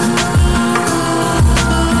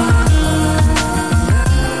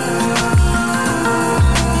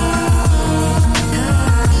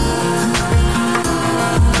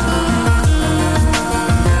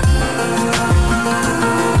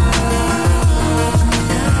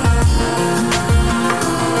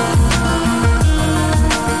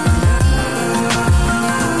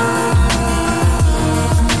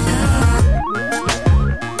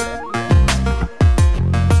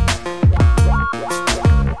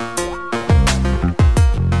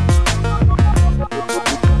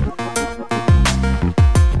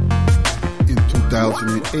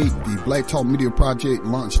 The Black Talk Media Project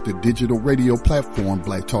launched the digital radio platform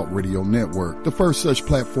Black Talk Radio Network, the first such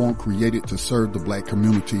platform created to serve the black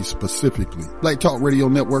community specifically. Black Talk Radio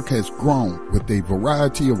Network has grown with a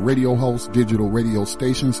variety of radio hosts, digital radio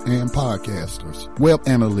stations, and podcasters. Web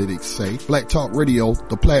analytics say Black Talk Radio,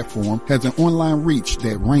 the platform, has an online reach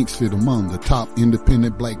that ranks it among the top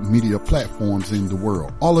independent black media platforms in the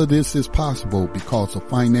world. All of this is possible because of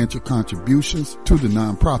financial contributions to the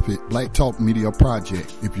nonprofit Black Talk Media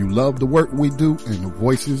Project. If you love the work we do and the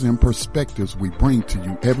voices and perspectives we bring to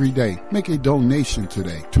you every day, make a donation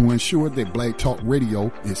today to ensure that Black Talk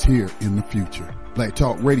Radio is here in the future. Black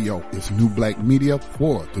Talk Radio is new black media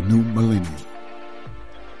for the new millennium.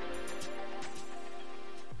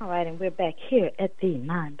 All right, and we're back here at the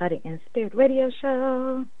Mind, Body, and Spirit Radio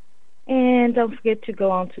Show. And don't forget to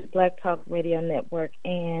go on to Black Talk Radio Network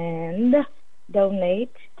and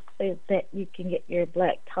donate so that you can get your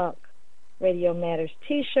Black Talk Radio Matters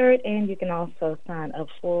t-shirt, and you can also sign up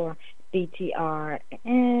for DTR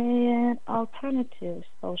and alternative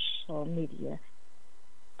social media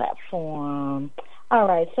platform. All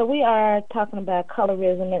right, so we are talking about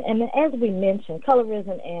colorism, and as we mentioned,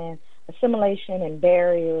 colorism and assimilation and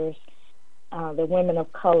barriers that women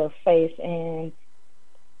of color face. And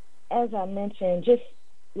as I mentioned, just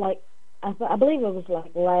like I believe it was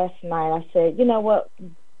like last night, I said, you know what,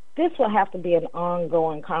 this will have to be an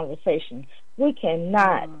ongoing conversation. We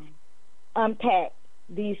cannot unpack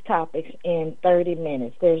these topics in 30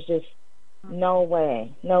 minutes. There's just no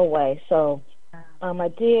way. So I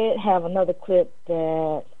did have another clip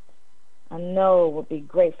that I know would be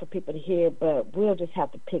great for people to hear, but we'll just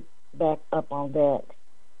have to pick back up on that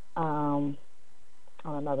on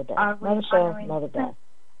another day. Another show, another day.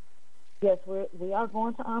 Yes, we are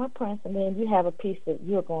going to honor Prince, and then you have a piece that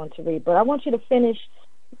you're going to read. But I want you to finish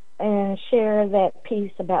and share that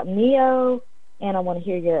piece about Neo, and I want to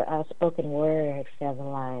hear your spoken word,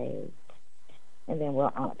 Featherlight, and then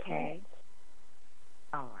we'll honor Prince.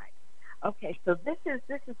 All right. Okay, so this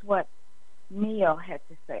is what Neo had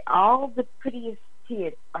to say. All the prettiest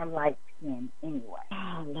kids are light-skinned anyway.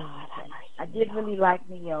 Oh, Lord. I did really like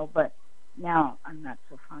Neo, but now I'm not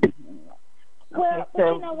so fond of him anymore. Well, okay,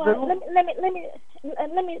 so you know what?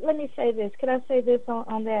 Let me say this. Could I say this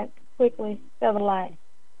on that quickly, Featherlight?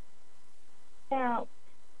 Now,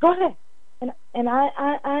 go ahead. And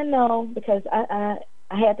I know because I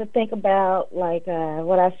had to think about like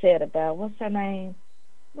what I said about what's her name?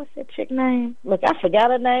 What's that chick name? Look, I forgot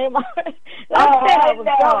her name. I was done with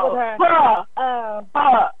her.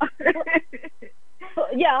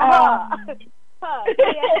 Yeah, her. See, I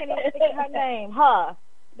can't even think of her name. Her.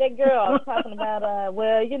 That girl I was talking about,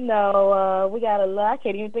 well, you know, we got I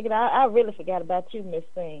can't even think of it. I really forgot about you, Miss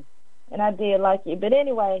Thing. And I did like you. But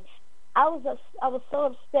anyway, I was so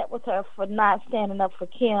upset with her for not standing up for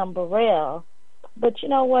Kim Burrell. But you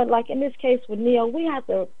know what? Like in this case with Neil, we have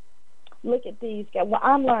to look at these guys. Well,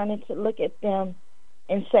 I'm learning to look at them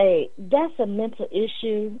and say, that's a mental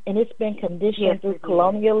issue, and it's been conditioned through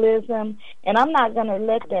colonialism. And I'm not going to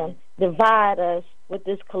let them divide us with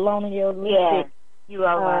this colonialistic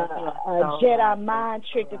Jedi mind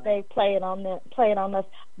trick that they played on us.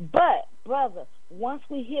 But, brother, once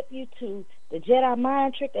we hip you to the Jedi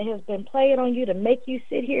mind trick that has been played on you to make you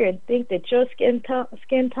sit here and think that your skin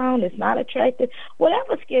tone is not attractive,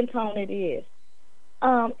 whatever skin tone it is,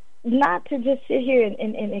 not to just sit here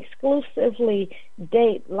and exclusively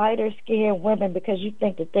date lighter-skinned women because you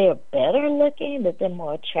think that they are better looking, that they're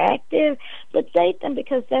more attractive, but date them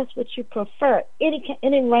because that's what you prefer,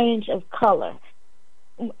 any range of color.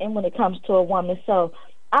 And when it comes to a woman, so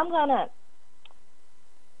I'm gonna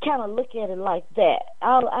kind of look at it like that.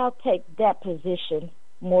 I'll take that position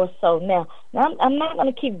more so now. I'm not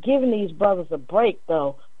gonna keep giving these brothers a break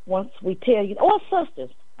though. Once we tell you, or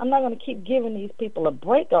sisters, I'm not gonna keep giving these people a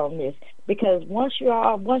break on this because once you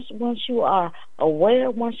are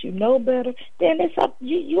aware, once you know better, then it's up.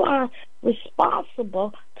 You are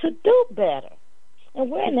responsible to do better. And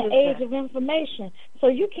we're in the age of information. So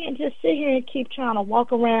you can't just sit here and keep trying to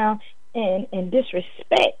walk around and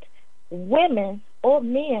disrespect women or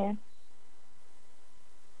men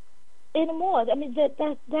anymore. I mean, that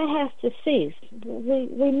has to cease.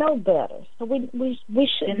 We know better. So we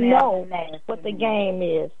should know what the game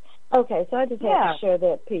is. Okay, so I just have to share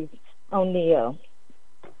that piece on Neo.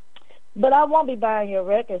 But I won't be buying your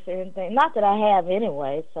records or anything. Not that I have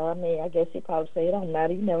anyway. So, I mean, I guess he probably say it don't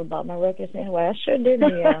matter. You never bought my records anyway. I sure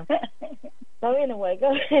didn't, yeah. So, anyway,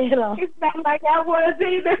 go ahead on. It's not like I was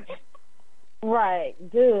either. Right.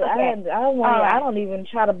 Dude, okay. I don't even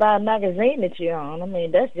try to buy a magazine that you're on. I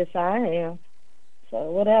mean, that's just how I am.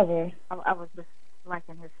 So, whatever. I was just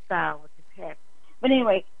liking his style with his hair. But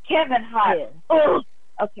anyway, Kevin Hart. Yeah. Oh,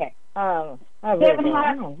 okay. Kevin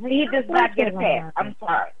Hart, he does not get a pass. I'm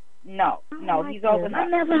sorry. No, he's old enough. I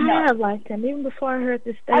never have liked him, even before I heard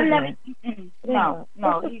this statement. No.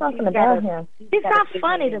 What's something about him? He's not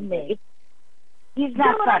funny to me. He's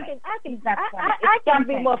not funny. I can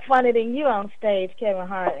be more funny than you on stage, Kevin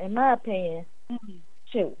Hart, in my opinion.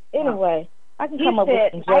 Shoot. Anyway, I can come up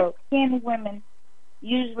with some jokes. Light-skinned women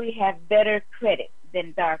usually have better credit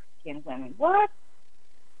than dark-skinned women. What?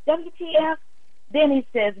 WTF? Then he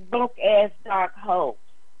says, broke-ass dark hoes.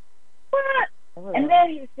 What? And then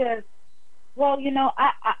he says, well, you know,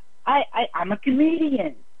 I'm a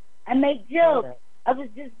comedian. I make jokes. I was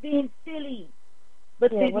just being silly.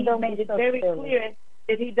 But then he made it very clear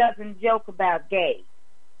that he doesn't joke about gays.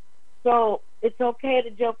 So it's okay to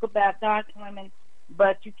joke about dark women,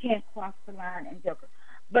 but you can't cross the line and joke.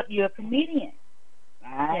 But you're a comedian,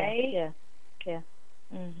 right? Yeah.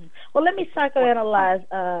 Mm-hmm. Well, let me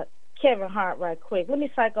psychoanalyze Kevin Hart right quick. Let me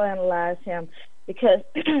psychoanalyze him because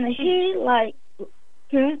he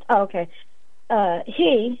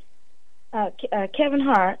Kevin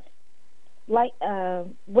Hart, like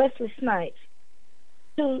Wesley Snipes,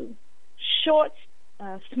 two short,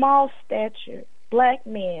 small stature black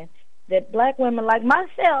men that black women like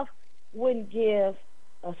myself wouldn't give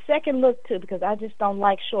a second look to because I just don't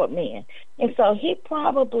like short men. And so he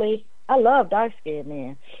probably, I love dark-skinned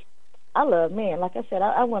men. I love men. Like I said,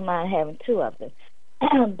 I wouldn't mind having two of them.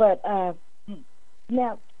 But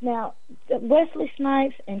now Wesley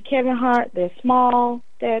Snipes and Kevin Hart, they're small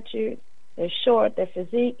statured, they're short, their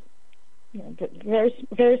physique, very,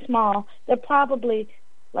 very small. They're probably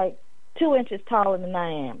like 2 inches taller than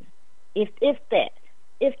I am, if that.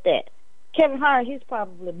 Kevin Hart, he's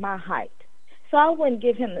probably my height, so I wouldn't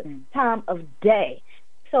give him the time of day.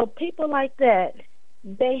 So people like that,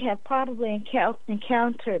 they have probably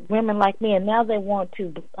encountered women like me, and now they want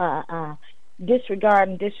to disregard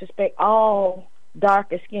and disrespect all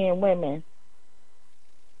darker skinned women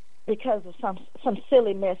because of some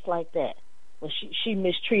silly mess like that. Well, she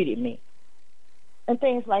mistreated me and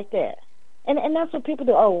things like that. And that's what people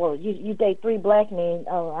do. Oh, well, you date 3 black men.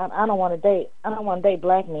 Oh, I don't want to date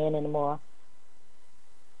black men anymore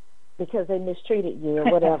because they mistreated you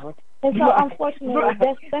or whatever. And so, unfortunately,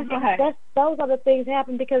 that's those are the things that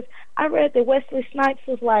happen, because I read that Wesley Snipes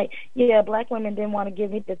was like, yeah, black women didn't want to give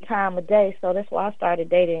me the time of day, so that's why I started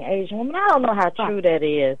dating Asian women. I don't know how true that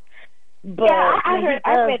is, but yeah, I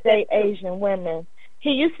read date Asian women.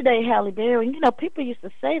 He used to date Halle Berry. You know, people used to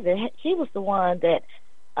say that he was the one that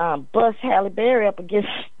bust Halle Berry up against.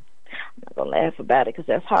 I'm not gonna laugh about it because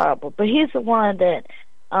that's horrible, but he's the one that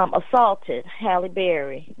assaulted Halle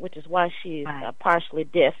Berry, which is why she's partially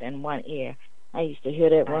deaf in one ear. I used to hear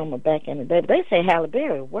that rumor back in the day. But they say Halle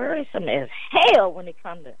Berry worrisome as hell when it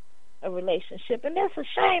comes to a relationship, and that's a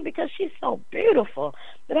shame because she's so beautiful.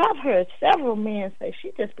 But I've heard several men say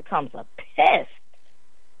she just becomes a pest.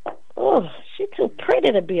 Oh, she's too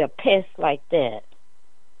pretty to be a pest like that.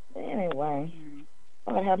 Anyway,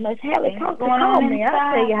 Lord have mercy. Halle, call me.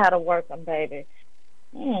 I'll tell you how to work them, baby.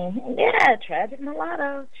 Yeah, tragic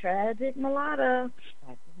mulatto.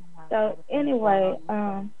 So anyway,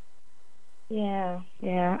 yeah,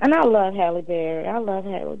 and I love Halle Berry.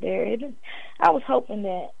 I was hoping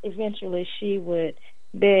that eventually she would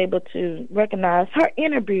be able to recognize her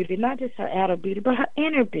inner beauty, not just her outer beauty, but her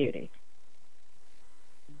inner beauty.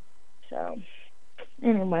 So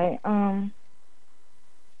anyway,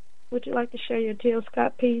 would you like to share your Jill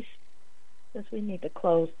Scott piece? Because we need to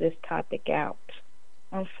close this topic out,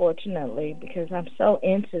 unfortunately, because I'm so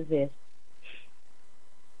into this.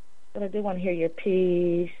 But I do want to hear your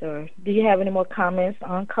piece. Or do you have any more comments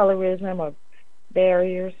on colorism or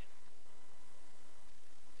barriers?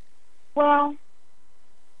 Well,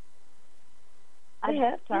 I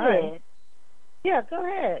have time. Yeah, go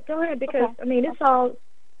ahead, because okay. I mean it's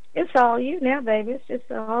all you now, baby. It's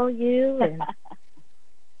just all you, and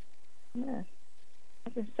yeah. I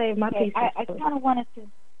can save my piece. I kind of wanted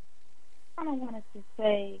to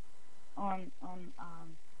say on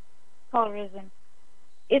colorism.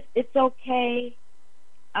 It's okay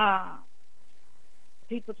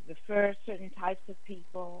people to prefer certain types of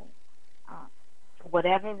people for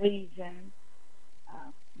whatever reason,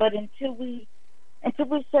 but until we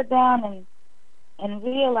sit down and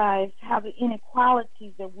realize how the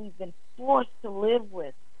inequalities that we've been forced to live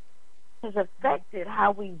with has affected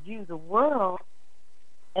how we view the world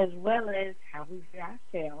as well as how we view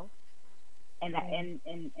ourselves and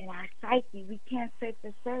our psyche, we can't say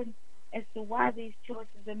for certain as to why these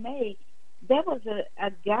choices are made. There was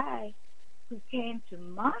a guy who came to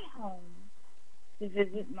my home to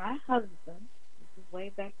visit my husband, this is way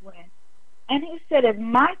back when, and he sat at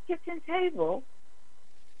my kitchen table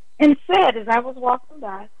and said, as I was walking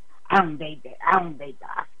by, I don't date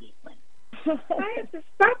dark-skinned women. I had to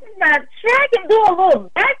stop in my track and do a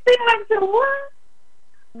little back thing like the what?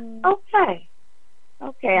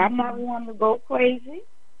 Okay, I'm not one to go crazy.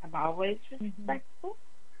 I'm always respectful.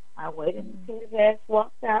 I waited until his ass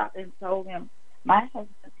walked out and told him, my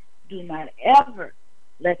husband, do not ever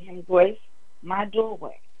let him grace my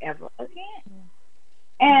doorway ever again.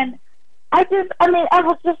 And I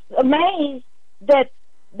was just amazed that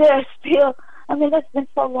there's still, that's been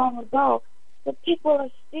so long ago, that people are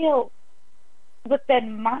still with that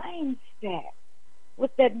mindset. When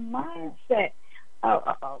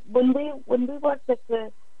we worked at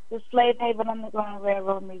the Slave Haven Underground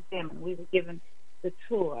Railroad Museum, and we were given the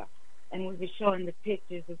tour, and we were showing the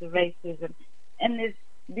pictures of the racism, and this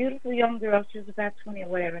beautiful young girl, she was about 20 or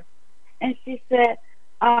whatever, and she said,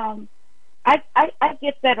 I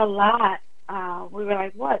get that a lot. We were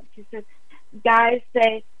like, what? She said, guys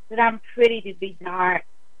say that I'm pretty to be dark,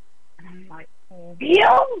 and I'm like,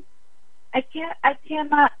 yo, I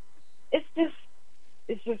cannot. It's just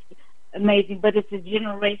amazing, but it's a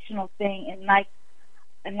generational thing, and like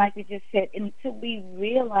we just said, until we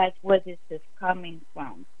realize where this is coming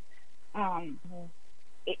from,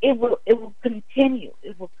 it will continue.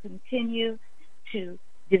 It will continue to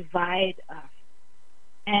divide us,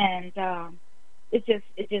 and it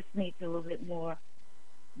just needs a little bit more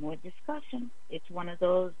discussion. It's one of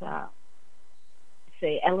those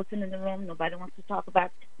say elephant in the room. Nobody wants to talk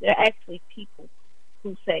about. There are actually people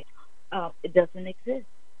who say it doesn't exist.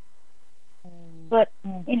 But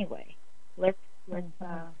anyway, let's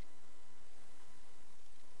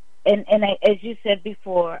and as you said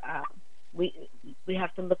before, we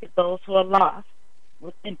have to look at those who are lost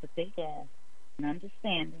with empathy and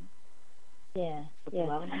understanding. With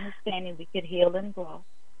love and understanding, we could heal and grow.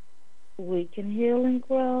 We can heal and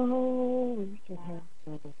grow. We can heal.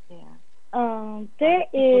 There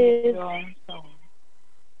is.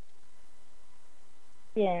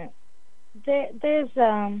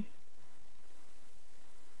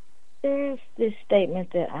 There's this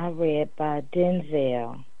statement that I read by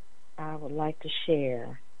Denzel. I would like to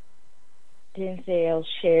share. Denzel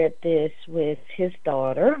shared this with his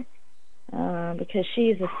daughter because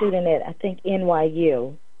she's a student at, I think,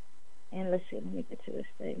 NYU. And let's see, let me get to the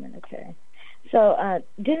statement. Okay. So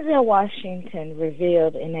Denzel Washington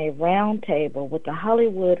revealed in a round table with the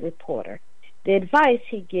Hollywood Reporter the advice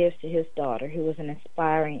he gives to his daughter, who was an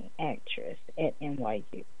aspiring actress at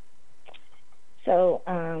NYU. So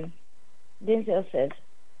Denzel says,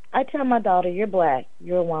 I tell my daughter, you're black,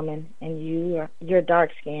 you're a woman, and you're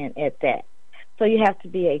dark-skinned at that. So you have to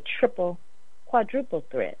be a quadruple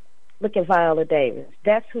threat. Look at Viola Davis.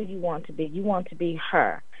 That's who you want to be. You want to be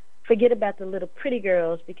her. Forget about the little pretty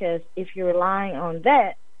girls, because if you're relying on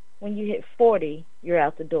that, when you hit 40, you're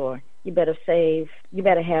out the door. You better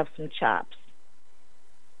have some chops.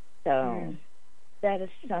 So that is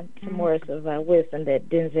some words of wisdom that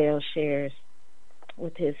Denzel shares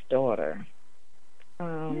with his daughter.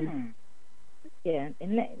 Yeah,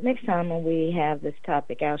 and next time when we have this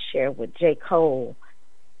topic, I'll share what J. Cole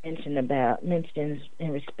mentions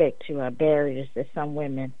in respect to barriers that some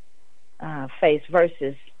women face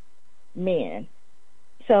versus men.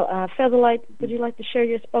 So, Featherlight, would you like to share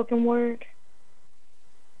your spoken word?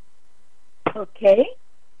 Okay.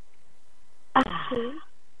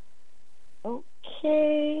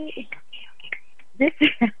 Okay.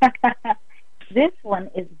 This one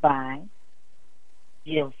is by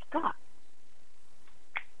Jill Scott.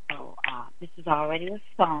 So this is already a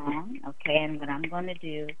song, okay, and what I'm going to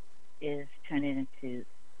do is turn it into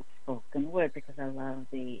spoken word because I love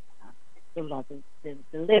the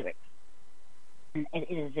lyrics. And it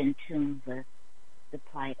is in tune with the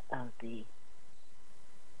plight of the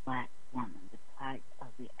black woman, the plight of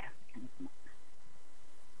the African woman.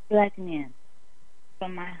 Black men,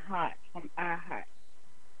 from my heart, from our heart,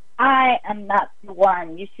 I am not the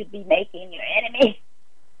one you should be making your enemy.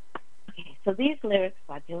 Okay, so these lyrics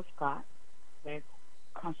by Jill Scott, very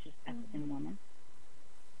conscious African woman.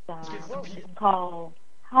 It's called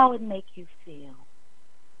How It Make You Feel.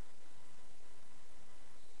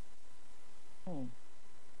 How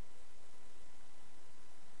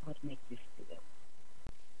It Make You Feel.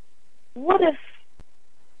 What if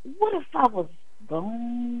I was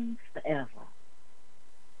gone forever?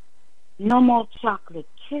 No more chocolate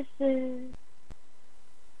kisses.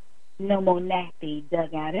 No more nappy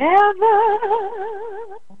dugout ever.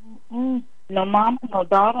 No mama, no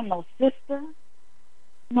daughter, no sister.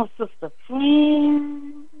 No sister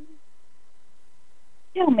friend.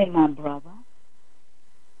 Tell me, my brother,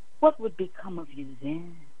 what would become of you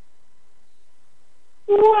then?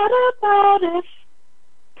 What about if,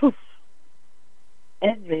 poof,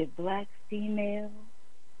 every black female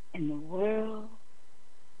in the world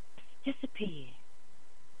disappeared?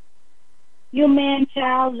 Your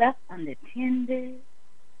man-child left unattended,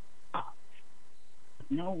 with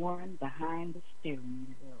no one behind the steering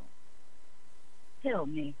wheel. Tell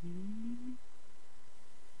me,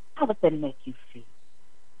 how would that make you feel?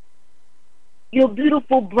 Your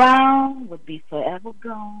beautiful brown would be forever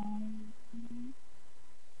gone,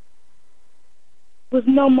 with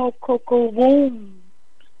no more cocoa wombs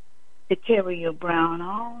to carry your brown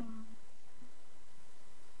on.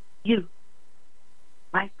 You,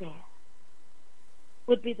 right there,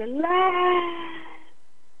 would be the last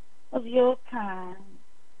of your kind.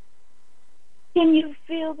 Can you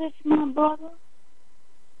feel this, my brother?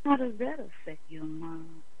 How does that affect your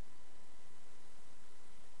mind?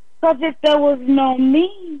 Because if there was no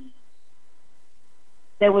me,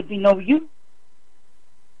 there would be no you.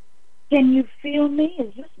 Can you feel me?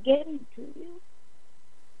 Is this getting to you?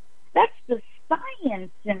 That's the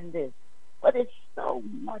science in this, but it's so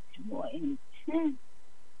much more intense.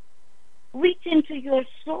 Reach into your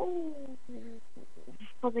soul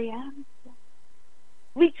for the answer.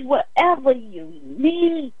 Reach wherever you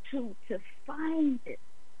need to find it.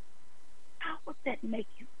 how would that make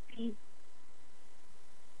you feel?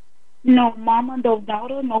 No mama, no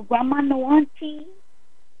daughter, no grandma, no auntie.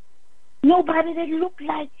 Nobody that look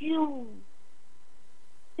like you.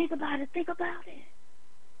 Think about it. Think about it.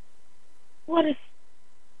 What if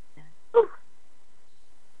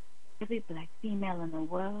every black female in the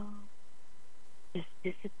world just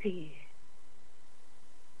disappeared?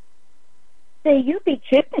 Say you be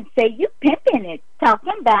tripping, say you pimping it,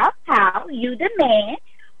 talking about how you the man.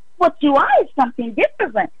 What you are is something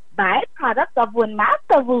different, byproduct of when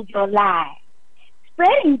master ruled your life.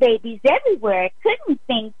 Spreading babies everywhere, couldn't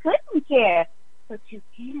think, couldn't care. But you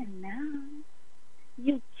can now.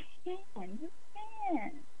 You can.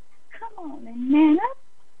 Come on and man up.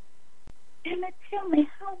 And tell me,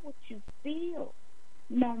 how would you feel?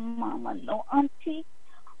 No mama, no auntie.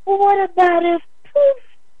 What about if poof?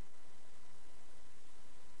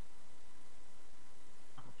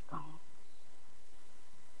 I was gone.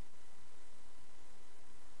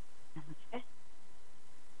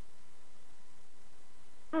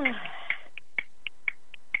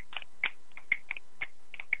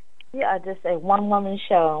 Yeah, I just a one-woman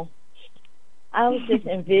show. I was just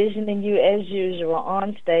envisioning you as usual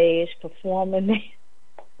on stage performing.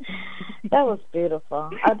 That was beautiful.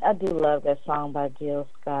 I do love that song by Jill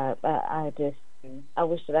Scott. I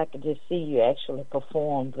wish that I could just see you actually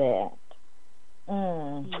perform that.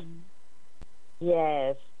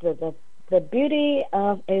 Yes, the beauty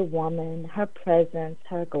of a woman, her presence,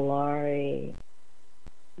 her glory.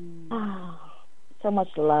 Oh, so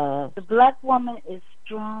much love. The black woman is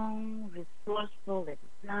strong, resourceful,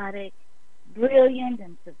 exotic, brilliant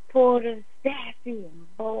and supportive, sassy and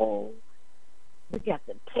bold. We got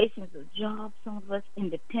the patience of jobs, some of us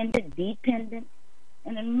independent, dependent,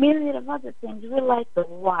 and a million of other things. We're like the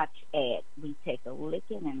watch ad. We take a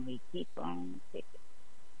licking and we keep on ticking.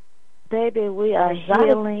 Baby, we are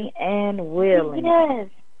healing and willing. Yes.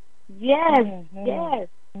 Mm-hmm. Yes.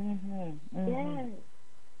 Yes.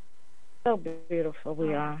 So beautiful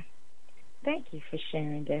we are. Thank you for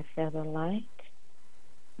sharing that, Feather Light.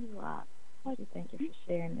 You are. Thank you for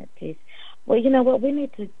sharing that piece. Well, you know what? We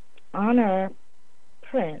need to honor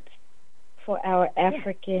Prince for our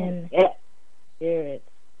African spirit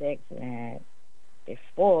segment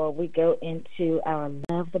before we go into our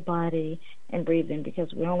love the body and breathing,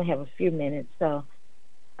 because we only have a few minutes, so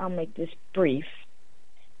I'll make this brief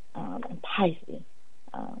and Pisces,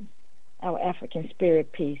 our African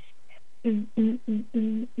spirit piece. All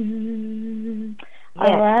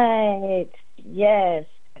right. Yes.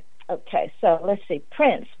 Okay. So let's see.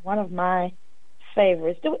 Prince, one of my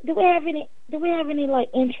favorites. Do we have any like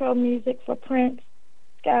intro music for Prince,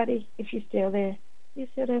 Scotty? If you're still there, you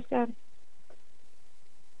still there, Scotty?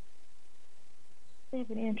 Do we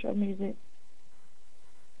have any intro music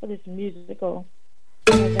for this musical?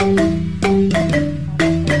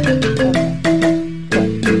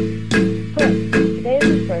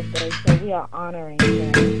 Birthday, so we are honoring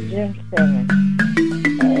him. June 7th.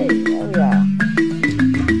 Hey, there we are.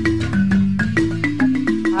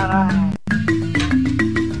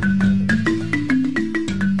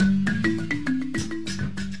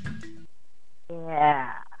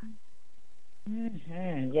 Yeah.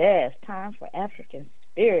 Yes, time for African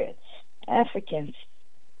spirit. African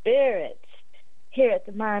spirits here at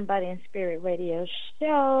the Mind, Body, and Spirit Radio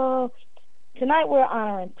Show. Tonight we're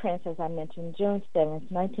honoring Prince, as I mentioned. June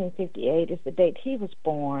 7th, 1958 is the date he was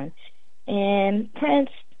born. And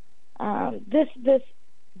Prince, this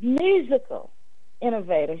musical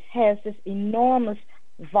innovator, has this enormous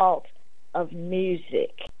vault of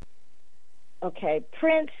music. Okay,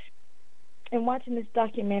 Prince, in watching this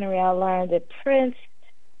documentary, I learned that Prince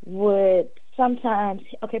would sometimes,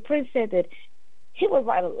 Prince said that he would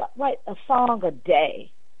write a song a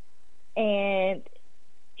day, and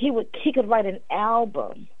he could write an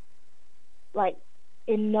album like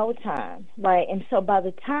in no time, right? And so by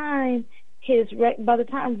the time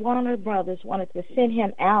Warner Brothers wanted to send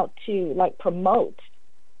him out to like promote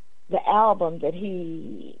the album that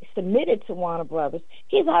he submitted to Warner Brothers,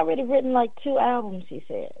 he's already written like 2 albums, he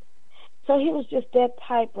said. So he was just that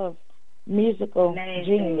type of musical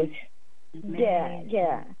genius.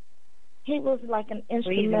 Yeah. He was like an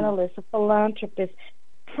instrumentalist, a philanthropist.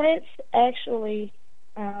 Prince actually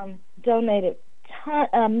donated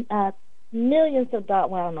millions of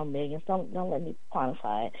dollars. Well, no millions. Don't let me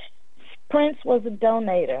quantify it. Prince was a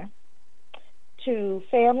donator to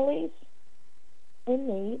families in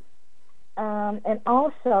need, and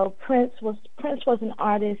also Prince was an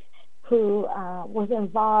artist who was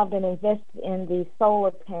involved and invested in the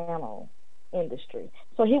solar panel industry.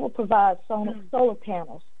 So he would provide solar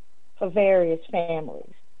panels for various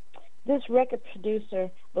families. This record producer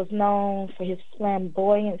was known for his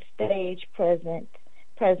flamboyant stage presence,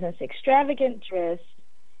 extravagant dress,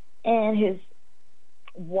 and his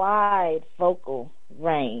wide vocal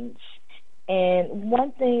range. And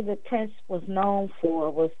one thing that Prince was known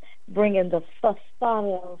for was bringing the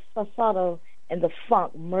falsetto and the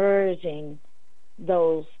funk, merging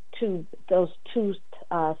those two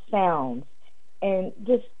sounds, and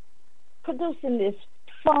just producing this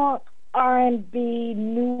funk, R&B,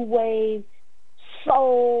 new wave,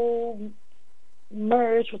 soul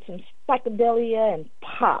merged with some psychedelia and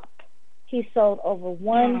pop. He sold over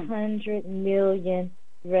 100 million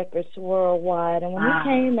records worldwide. And when he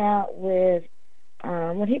came out with,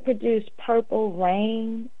 when he produced Purple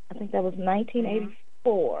Rain, I think that was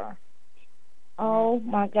 1984. Oh,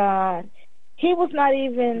 my God. He was not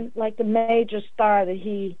even like the major star that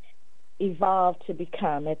he evolved to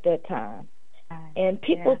become at that time. And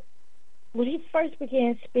people, when he first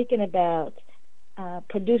began speaking about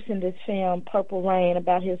producing this film, Purple Rain,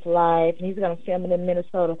 about his life, and he's going to film it in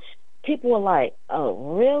Minnesota, people were like,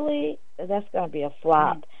 oh, really? That's going to be a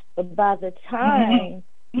flop. But by the time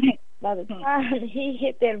he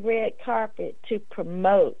hit that red carpet to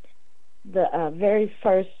promote the very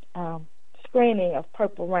first screening of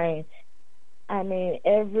Purple Rain, I mean,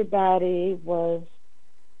 everybody was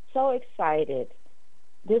so excited.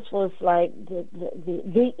 This was like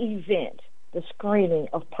the event, the screening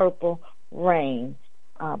of Purple Rain,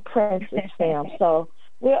 Prince's film. So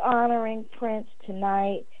we're honoring Prince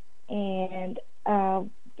tonight, and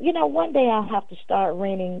one day I'll have to start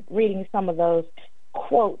reading some of those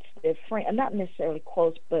quotes that not necessarily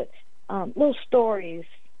quotes, but little stories,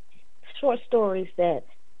 short stories that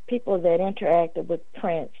people that interacted with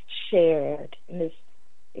Prince shared in this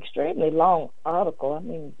extremely long article. I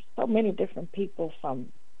mean, so many different people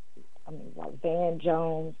like Van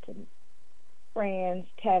Jones to friends,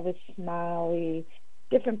 Tavis Smiley,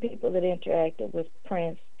 different people that interacted with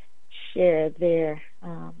Prince shared their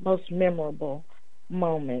most memorable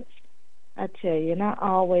moments. I tell you, and I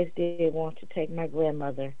always did want to take my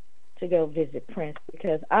grandmother to go visit Prince,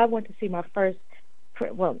 because I went to see my first,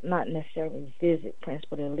 well, not necessarily visit Prince,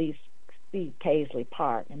 but at least see Paisley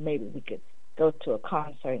Park, and maybe we could go to a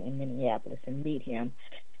concert in Minneapolis and meet him.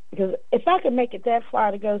 Because if I could make it that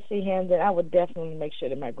far to go see him, then I would definitely make sure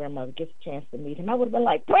that my grandmother gets a chance to meet him. I would have been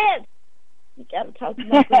like, Prince, you got to talk to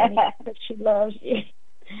my granny because she loves you.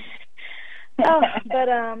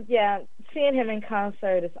 Seeing him in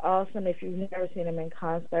concert is awesome. If you've never seen him in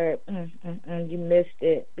concert, you missed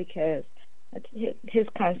it, because his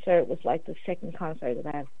concert was like the second concert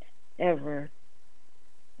that I've ever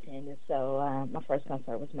attended. So my first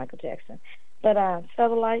concert was Michael Jackson. But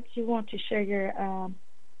Featherlights, you want to share your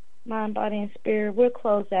mind, body, and spirit? We'll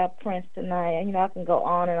close out Prince tonight. And, I can go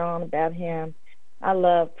on and on about him. I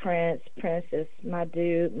love Prince. Prince is my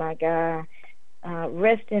dude, my guy.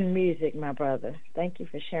 Rest in music, my brother. Thank you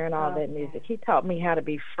for sharing all that music. He taught me how to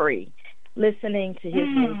be free. Listening to his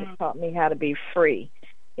music taught me how to be free.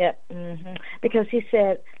 Yep. Because he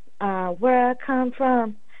said, where I come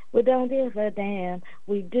from, we don't give a damn.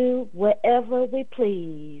 We do whatever we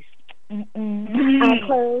please. Our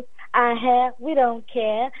clothes, our hair, we don't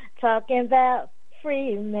care. Talking about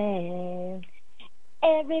free man.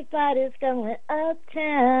 Everybody's going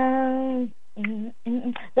uptown.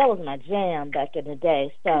 That was my jam back in the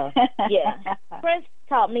day. So, yeah. Prince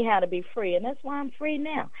taught me how to be free, and that's why I'm free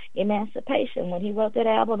now. Emancipation, when he wrote that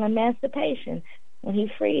album, Emancipation, when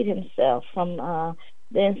he freed himself from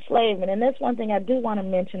the enslavement. And that's one thing I do want to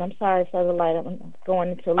mention. I'm sorry, Featherlight, I'm going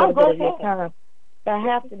into a little bit of your time. But I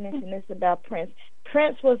have to mention this about Prince.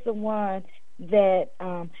 Prince was the one that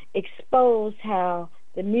exposed how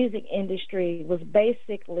the music industry was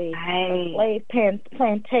basically a slave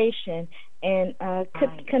plantation, and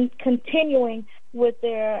continuing with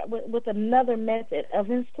another method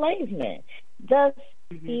of enslavement. Thus,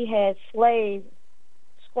 he had slaves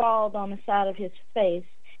scrawled on the side of his face,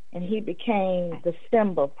 and he became the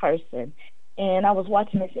symbol person. And I was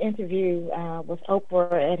watching this interview with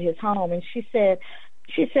Oprah at his home, and she said,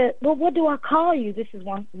 well, what do I call you? This is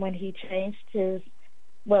when he changed his,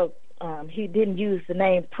 he didn't use the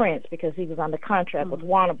name Prince because he was under contract with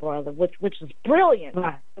Warner Brothers, which was brilliant.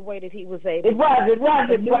 Right. The way that he was able. It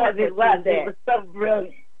was so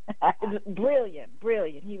brilliant.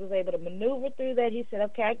 Brilliant. He was able to maneuver through that. He said,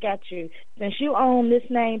 "Okay, I got you. Since you own this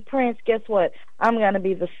name, Prince, guess what? I'm going to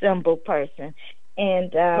be the symbol person."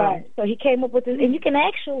 And so he came up with this, and you can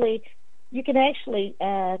actually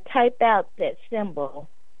type out that symbol.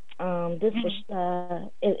 This was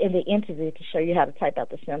in the interview to show you how to type out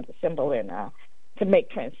the symbol and to make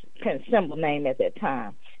Prince symbol name at that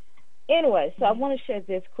time. Anyway, so I want to share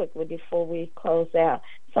this quickly before we close out.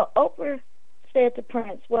 So Oprah said to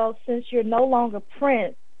Prince, well, since you're no longer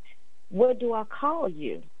Prince, what do I call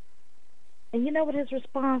you? And you know what his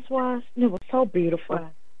response was? It was so beautiful.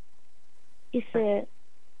 He said,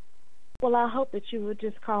 well, I hope that you would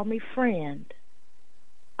just call me friend.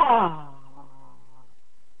 Oh.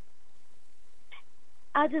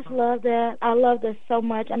 I just love that. I love that so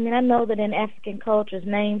much. I mean, I know that in African cultures,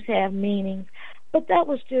 names have meanings, but that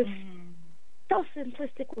was just so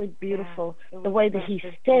simplistically beautiful, the way that he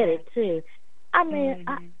said it, too. I mean,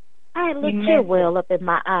 I had a little tear well up in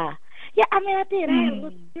my eye. Yeah, I mean, I did. I had a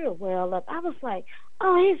little tear well up. I was like,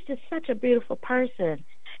 oh, he's just such a beautiful person.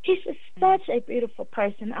 He's just such a beautiful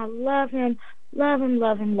person. I love him, love him,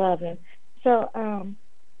 love him, love him. So,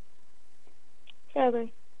 Heather,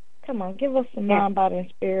 come on, give us some mind, body, and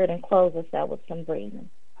spirit and close us out with some breathing.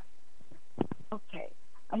 Okay.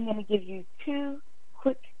 I'm going to give you 2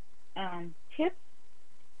 quick tips.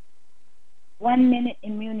 1 minute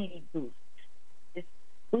immunity boost. Just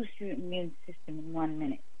boost your immune system in 1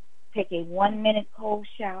 minute. Take a 1 minute cold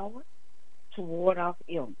shower to ward off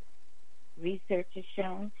illness. Research has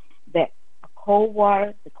shown that the cold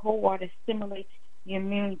water stimulates your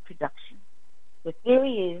immune production. The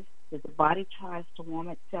theory is that the body tries to warm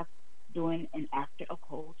itself during and after a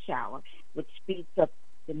cold shower, which speeds up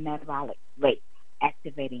the metabolic rate,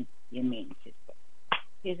 activating your immune system.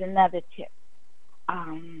 Here's another tip.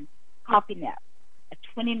 Coffee nap.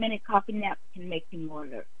 A 20-minute coffee nap can make you more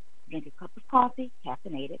alert. Drink a cup of coffee,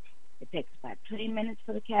 caffeinated. It takes about 20 minutes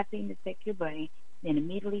for the caffeine to take your brain, then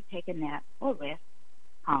immediately take a nap or rest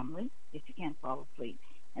calmly if you can't fall asleep.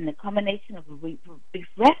 And the combination of a brief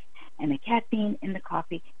rest and the caffeine in the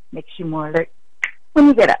coffee makes you more alert when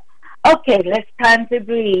you get up. Okay, let's time to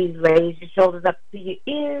breathe. Raise your shoulders up to your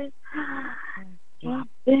ears. Drop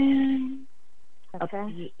them. Up to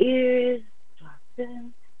your ears. Drop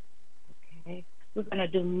them. Okay. We're going to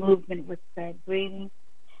do movement with that breathing.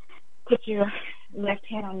 Put your left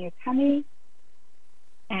hand on your tummy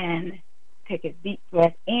and take a deep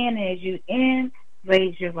breath in. As you in,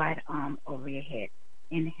 raise your right arm over your head.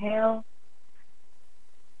 Inhale.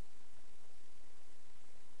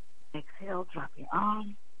 Exhale, drop your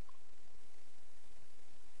arm.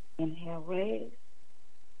 Inhale, raise.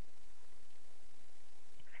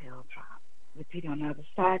 Exhale, drop. Repeat on the other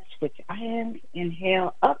side. Switch hands.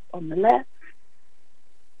 Inhale, up on the left.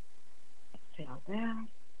 Exhale, down.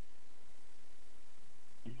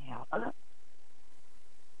 Inhale, up.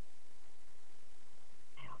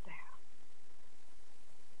 Exhale, down.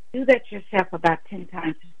 Do that yourself about 10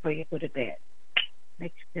 times before you go to bed.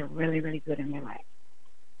 Makes you feel really, really good and relaxed.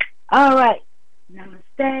 All right.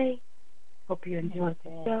 Namaste. Hope you enjoyed the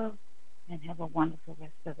show and have a wonderful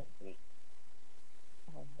rest of the week.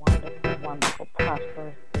 Have a wonderful, wonderful,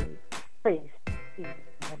 prosperous week. Peace. Peace.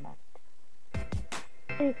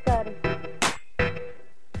 Peace, Scotty.